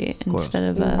probably instead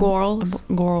of Girls.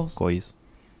 girls. Boys.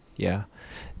 Yeah.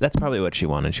 That's probably what she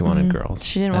wanted. She wanted girls.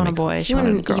 She didn't That want a makes boy. sense. She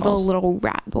wanted an evil girls. little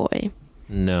rat boy.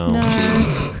 No.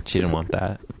 No. She didn't want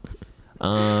that.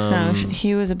 No,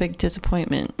 he was a big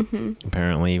disappointment.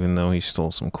 Apparently, even though he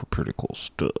stole some pretty cool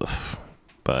stuff.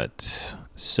 But,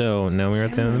 so, now we're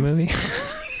at the end of the movie?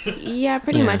 Yeah,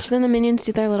 pretty Yeah. much. Then the minions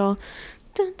do their little.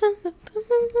 Dun, dun, dun, dun,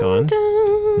 Go on. dun,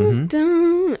 Mhm.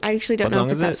 dun. I actually don't What know song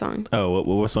if it's is that it? song. Oh,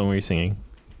 what song were you singing?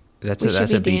 That's We a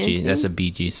should be BG. dancing. That's a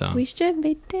BG song. We should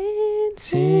be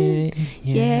dancing.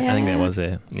 Yeah. I think that was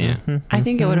it. Yeah. Mhm. I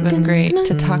think it would have been great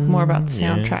to talk more about the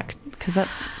Yeah. soundtrack because that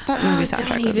movie Oh, soundtrack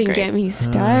don't was even great. get me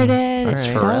started. all It's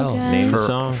right. so Pharrell. good. Name the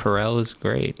song. Pharrell is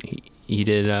great. He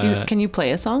did. Can you play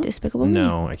a song? Despicable Me.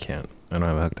 No, I can't. I don't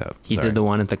have it hooked up. He Sorry. did the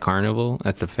one at the carnival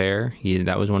at the fair.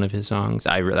 That was one of his songs.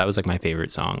 That was like my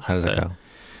favorite song. How does it but go?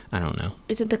 I don't know.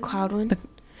 Is it the cloud one?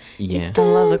 Yeah. I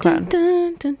love the cloud.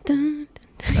 Dun, dun, dun, dun.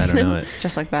 I don't know it.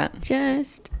 Just like that.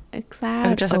 Just a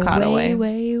cloud. Just a cloud away.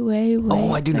 Way.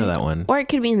 Oh, I do know that one. Or it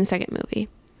could be in the second movie.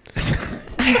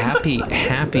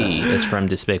 Happy is from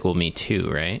Despicable Me 2,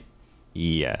 right?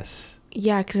 Yes.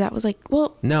 Yeah, because that was like,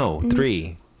 No,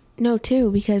 3. no,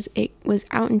 2, because it was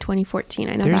out in 2014.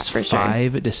 I know There's that for sure.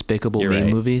 5 Despicable You're Me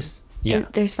right. movies. Yeah. And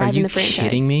there's Are 5 in you the franchise.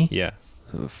 kidding me? Yeah.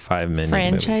 5 minion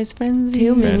Franchise frenzy.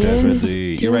 2 Franchise minions,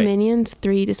 frenzy. 2 You're right. minions,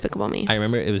 3 Despicable Me. I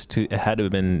remember it was 2. It had to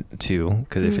have been 2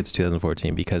 because if it's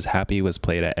 2014, because Happy was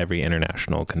played at every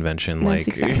international convention. That's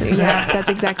exactly that's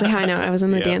exactly how I know. I was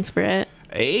in the Yeah. dance for it.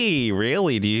 Hey,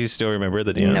 really? Do you still remember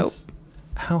the dance? Nope.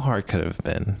 How hard could it have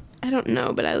been? I don't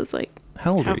know, but I was like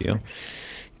How old were you?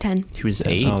 10. She was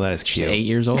 8. Oh, that is She's cute. 8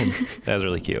 years old. That was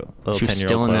really cute. Little She was 10-year-old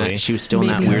still in Chloe. that. She was still in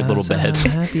that weird little bed. Because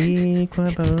I'm happy,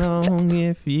 clap along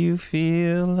if you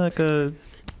feel like a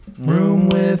room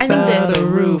without this. a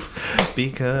roof.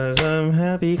 Because I'm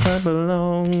happy, clap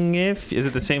along if... Is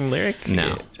it the same lyric?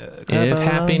 No. Clap If along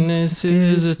happiness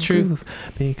is the truth.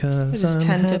 Because It was I'm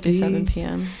 10:57 happy.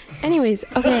 p.m. Anyways,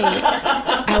 okay.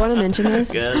 I want to mention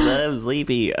this. Because I'm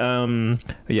sleepy.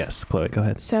 Yes, Chloe, go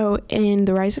ahead. So in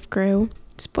The Rise of Gru,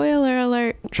 spoiler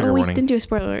alert. Trigger we warning. didn't do a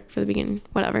spoiler alert for the beginning.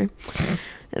 Whatever.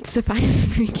 That's the finest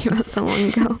movie came out so long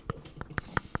ago.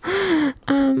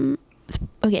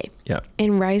 Okay. Yeah.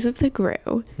 In Rise of the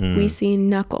Gru, we see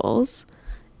Knuckles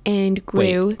and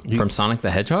Gru. Wait, from Sonic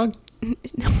the Hedgehog? You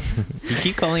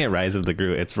keep calling it Rise of the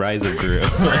Gru. It's Rise of Gru.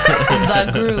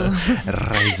 The Gru.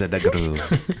 Rise of the Gru.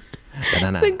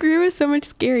 Banana. The Gru is so much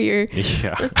scarier.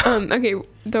 Yeah. Okay,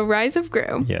 The Rise of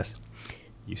Gru. Yes.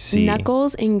 You see.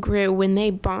 Knuckles and Gru, when they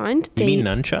bond, You they mean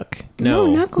Nunchuck? No,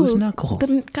 Knuckles. Who's Knuckles?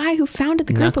 The guy who founded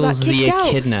the group who Knuckles got the kicked out.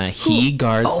 Echidna. He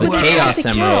guards Oh, the the Chaos Chaos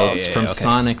Emeralds Yeah, from okay.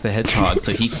 Sonic the Hedgehog,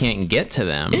 so he can't get to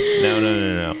them.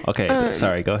 No. Okay,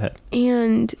 sorry. Go ahead.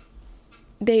 And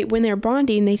when they're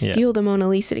bonding, they steal the Mona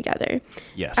Lisa together.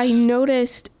 Yes. I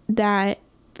noticed that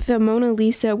the Mona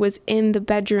Lisa was in the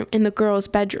bedroom, in the girl's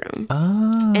bedroom.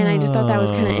 Oh. And I just thought that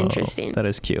was kind of interesting. That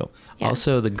is cute. Yeah.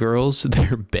 Also, the girls,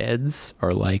 their beds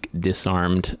are like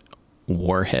disarmed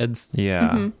warheads. Yeah.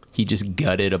 Mm-hmm. He just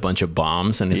gutted a bunch of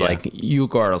bombs and he's like, you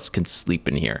girls can sleep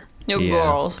in here. No Yeah.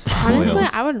 girls. Honestly,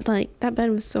 I would like that bed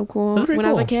was so cool. That was When pretty I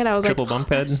was a cool. kid, I was Triple like, bunk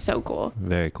bed. so cool.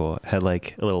 Very cool. Had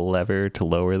like a little lever to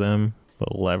lower them, a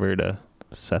little lever to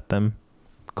set them.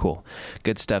 Cool.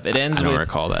 Good stuff. It ends I don't with...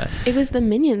 recall that. It was the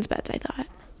Minions beds, I thought.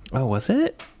 Oh, was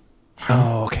it?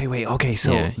 Oh, okay. Wait. Okay.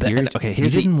 So, Yeah, okay. you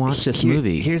didn't watch this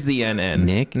movie. Here's the end.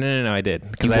 Nick? No, I did.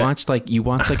 You watched like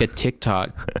a TikTok.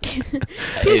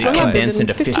 It condensed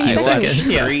into 15 I seconds.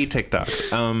 Yeah. 3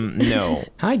 TikToks. No.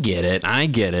 I get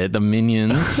it. The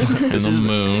Minions and the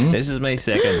moon. This is my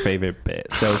second favorite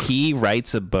bit. So he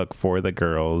writes a book for the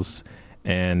girls,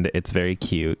 and it's very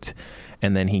cute.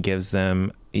 And then he gives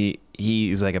them...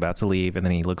 He's like about to leave, and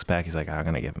then he looks back. He's like, I'm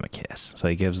gonna give him a kiss. So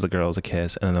he gives the girls a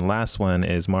kiss, and then the last one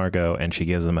is Margot, and she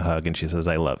gives him a hug, and she says,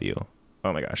 I love you.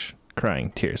 Oh my gosh,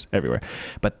 crying, tears everywhere.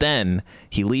 But then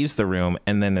he leaves the room,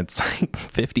 and then it's like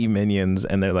 50 minions,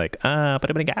 and they're like, and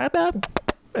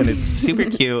it's super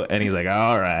cute. And he's like,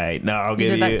 all right, no, I'll give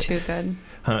you. You did that too good.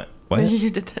 Huh? What? You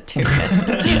did that too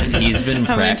good. He's been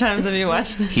How many times have you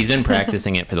watched this? He's been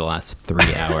practicing it for the last 3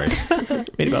 hours.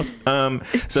 Mini bells.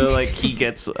 So like he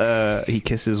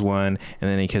kisses one, and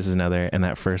then he kisses another, and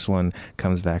that first one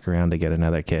comes back around to get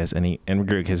another kiss, and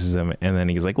Gru kisses him, and then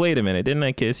he's like, wait a minute, didn't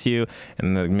I kiss you?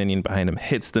 And the minion behind him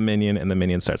hits the minion, and the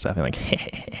minion starts laughing like,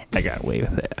 hey, I got away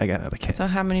with it. I got another kiss. So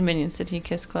how many minions did he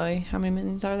kiss, Chloe? How many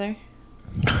minions are there?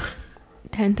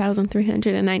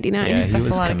 10,399. Yeah, he That's a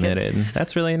was lot of committed.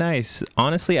 That's really nice.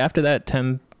 Honestly, after that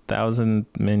 10,000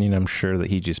 minion, I'm sure that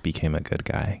he just became a good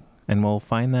guy. And we'll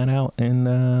find that out in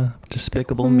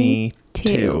Despicable Me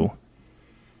 2.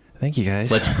 Thank you,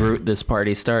 guys. Let's Groot this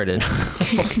party started.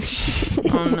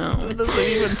 Oh no. It doesn't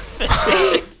even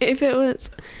fit. If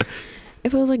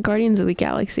it was like Guardians of the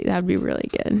Galaxy, that would be really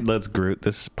good. Let's Groot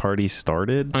this party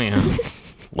started. Oh yeah.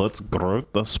 Let's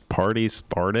Groot this party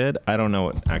started. I don't know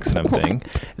what accent I'm saying.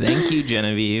 Thank you,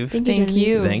 Genevieve. Thank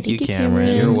you. Thank you,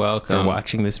 Cameron. You're welcome. For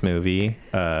watching this movie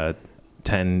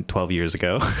 10, 12 years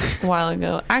ago. A while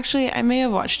ago. Actually, I may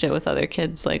have watched it with other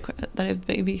kids, like that I've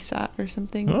babysat or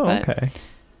something. Oh, but okay.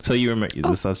 So you remember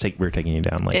this? We're taking you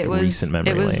down like recent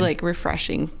memory It was lane. like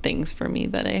refreshing things for me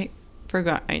that I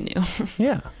forgot I knew.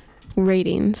 Yeah.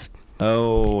 Ratings.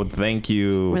 Oh, thank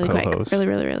you, Really co-host. quick.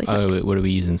 Really quick. Oh, what are we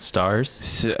using? Stars?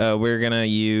 So, we're gonna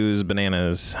use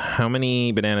bananas. How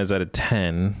many bananas out of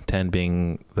 10, 10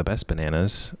 being the best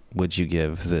bananas, would you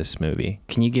give this movie?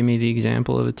 Can you give me the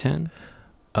example of a 10?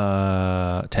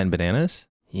 10 bananas?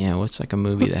 Yeah, what's like a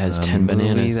movie that has 10 movie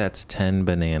bananas? that's 10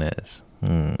 bananas.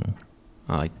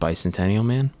 Like Bicentennial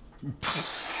Man?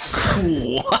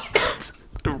 What?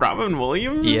 Robin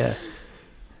Williams? Yeah.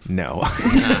 No.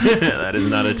 That is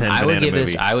not a 10 banana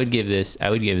movie. I would give this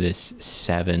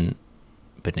 7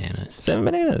 bananas. 7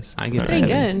 bananas. I give it Pretty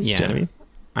 7. good. Yeah. Genevieve?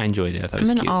 I enjoyed it. I thought it I'm was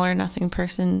an cute. all or nothing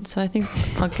person, so I think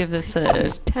I'll give this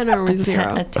It's 10 over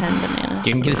 0. a 10 banana.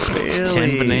 You can give us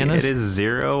 10 bananas? It is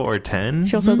 0 or 10?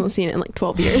 She also hasn't seen it in like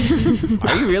 12 years.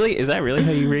 Are you really? Is that really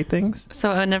how you rate things?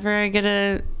 So whenever I get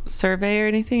a survey or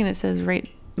anything and it says rate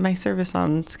my service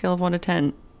on scale of 1 to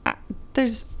 10,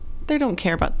 they don't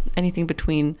care about anything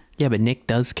between. Yeah, but Nick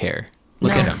does care.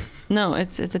 Look No. at him. No,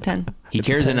 it's a 10. He It's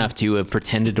cares 10. enough to have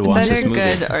pretended to It's watch this either movie.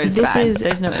 good or it's This bad. is-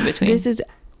 There's no in between. This is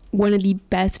one of the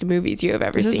best movies you have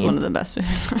ever This is seen. one of the best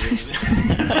movies I've ever seen.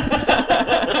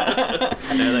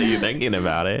 Now that you're thinking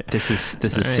about it. This is All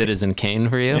right. Citizen Kane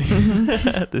for you.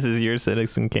 This is your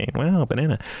Citizen Kane. Wow,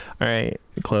 banana. All right,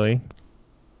 Chloe.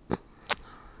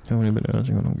 How many bananas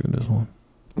are you going to give this one?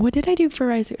 What did I do for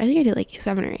Rise? I think I did like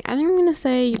 7 or 8. I think I'm going to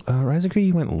say Rise of Gru,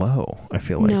 you went low, I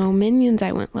feel like. no. Minions,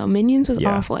 I went low. Minions was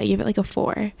Yeah. awful. I gave it like a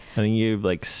 4. I think you gave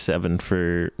like 7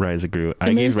 for Rise of Gru. I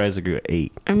I'm gave gonna- Rise of Gru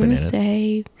 8 I'm going to bananas.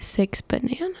 say 6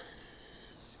 bananas.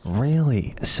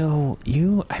 Really? So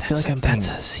you, I feel like I'm That's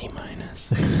being- a C minus.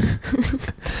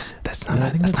 that's No, I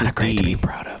think that's not a a grade to D. be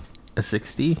proud of. a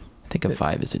 60? I think a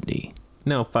 5 is a D.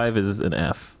 No, 5 is an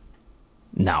F.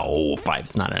 No, 5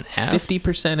 is not an F.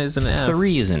 50% is an F.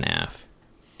 3 is an F.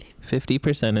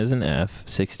 50% is an F,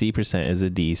 60% is a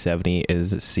D, 70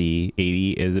 is a C,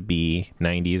 80 is a B,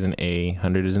 90 is an A,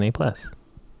 100 is an A+.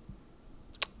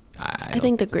 I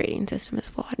think the grading system is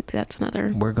flawed, but that's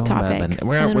another We're going topic. by And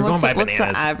we're then going what's by what's the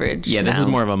bananas. average? Yeah, this is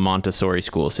now? more of a Montessori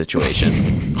school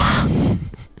situation.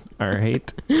 All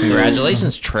right.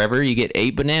 Congratulations, Trevor. You get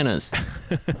 8 bananas.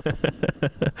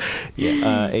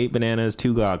 Yeah, 8 bananas,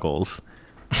 2 goggles.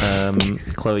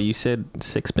 Chloe, you said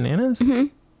 6 bananas?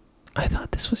 Mm-hmm. I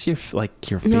thought this was your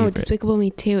favorite. No, Despicable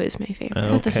Me 2 is my favorite. I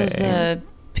thought this was the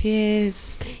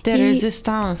pièce de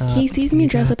résistance. He sees me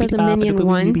dress up as a minion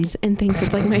once and thinks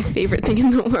it's like my favorite thing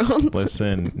in the world.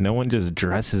 Listen, no one just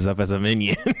dresses up as a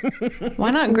minion.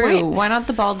 Why not Gru? Why not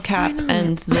the bald cap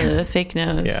and the fake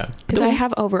nose? Yeah. Because I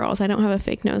have overalls. I don't have a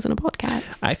fake nose and a bald cap.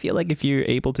 I feel like if you're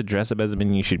able to dress up as a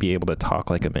minion, you should be able to talk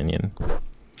like a minion.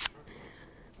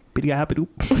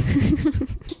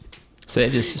 So they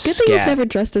just Good thing you've never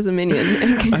dressed as a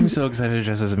minion. I'm so excited to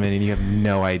dress as a minion. You have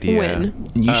no idea.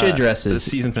 When? You should dress as the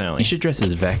season finale. You should dress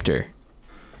as Vector.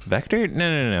 Vector?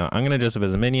 No. I'm gonna dress up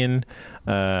as a minion.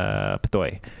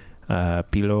 Patoy.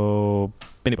 Pilo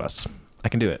Minibus. I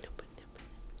can do it.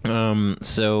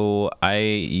 So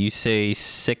you say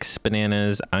 6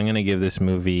 bananas. I'm gonna give this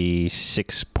movie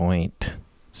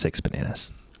 6.6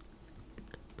 bananas.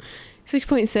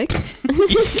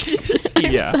 6.6?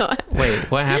 Yeah.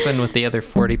 Wait, what happened with the other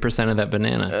 40% of that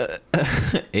banana?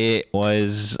 It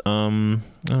was I don't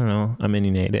know. I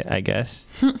minion ate it, I guess.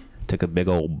 Took a big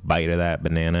old bite of that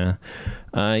banana.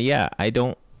 Yeah, I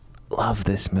don't love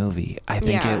this movie. I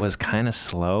think it was kind of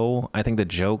slow. I think the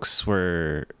jokes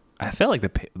were. I felt like the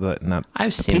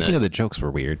pacing of the jokes were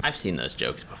weird. I've seen those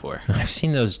jokes before. I've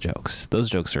seen those jokes. Those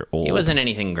jokes are old. It wasn't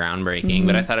anything groundbreaking,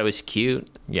 but I thought it was cute.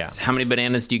 Yeah. So how many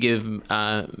bananas do you give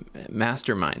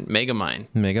Megamind?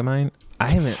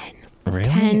 I haven't. Really?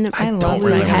 10 I blue remember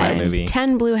that heads. movie.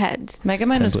 10 blue heads.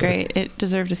 Megamind was great. It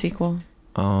deserved a sequel.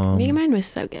 Megamind was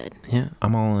so good. Yeah.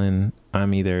 I'm all in.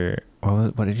 I'm either.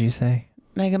 What did you say?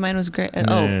 Megamind was great.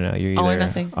 No. You're either All or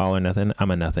Nothing. All or Nothing.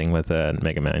 I'm a nothing with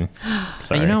Megamind.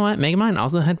 Sorry. You know what? Megamind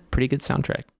also had pretty good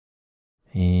soundtrack.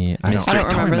 Yeah, I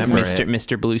don't remember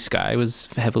Mr. Blue Sky was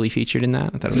heavily featured in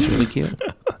that. I thought it was really cute.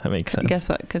 That makes sense. Guess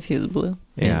what? Because he was blue.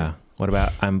 Yeah. What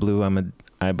about I'm blue? I'm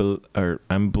blue.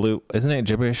 Isn't it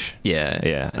gibberish? Yeah.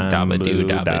 Yeah. Dabba doo,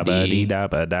 dabba dee.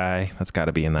 Dabba die. That's got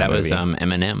to be in that That movie. was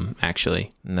Eminem, actually.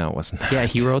 No, it wasn't. Yeah,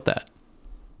 he wrote that.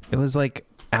 It was like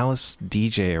Alice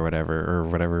DJ or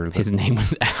whatever. His name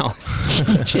was Alice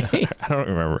DJ. I don't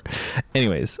remember.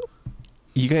 Anyways,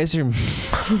 you guys are.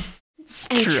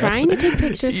 I'm trying to take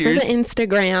pictures for the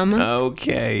Instagram.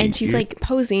 Okay. And she's like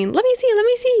posing. Let me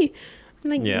see. I'm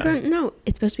like, no,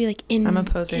 it's supposed to be like in. I'm a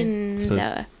poser. In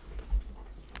the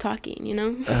talking, you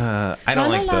know. I don't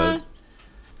like those.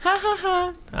 Ha ha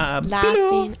ha.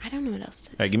 Laughing. I don't know what else to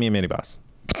do. All right, give me a mini boss.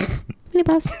 Mini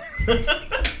boss.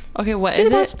 Okay, what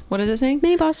is it? What is it saying?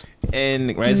 Mini boss.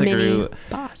 In Rise of Gru,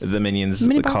 boss. the minions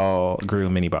Mini boss. call Gru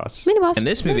mini boss. Mini boss. In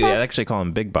this movie, they actually call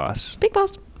him Big Boss. Big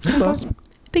boss. Big boss.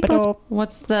 Big boss.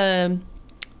 What's the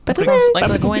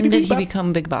Like when did he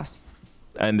become Big Boss?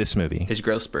 In this movie. His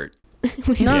growth spurt.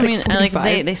 No, I mean like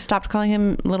they stopped calling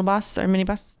him Little Boss or Mini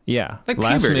Boss. Yeah. Like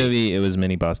Last puberty. movie, it was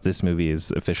Mini Boss. This movie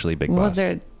is officially Big Boss. Was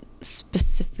there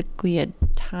specifically a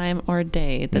time or a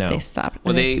day that they stopped?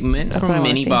 Well, they meant That's what I from wanna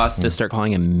Mini see. Boss to start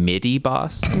calling him Midi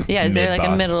Boss. Yeah, is there like a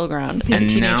Mid-boss. middle ground? and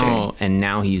Teenager.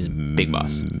 now he's Big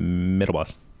Boss. Middle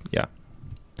Boss. Yeah.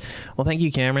 Well, thank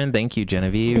you, Cameron. Thank you,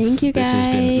 Genevieve. Thank you, This has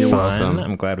been guys. You're fun. welcome.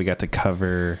 I'm glad we got to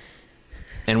cover.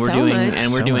 And we're So doing much.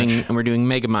 and we're So doing much. and we're doing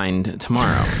Megamind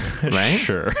tomorrow, right?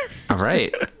 Sure. All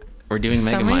right. We're doing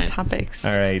So many Megamind. topics.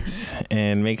 All right.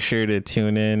 And make sure to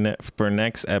tune in for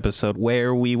next episode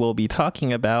where we will be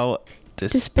talking about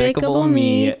Despicable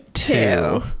Me 2.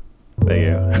 There you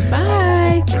go.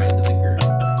 Bye.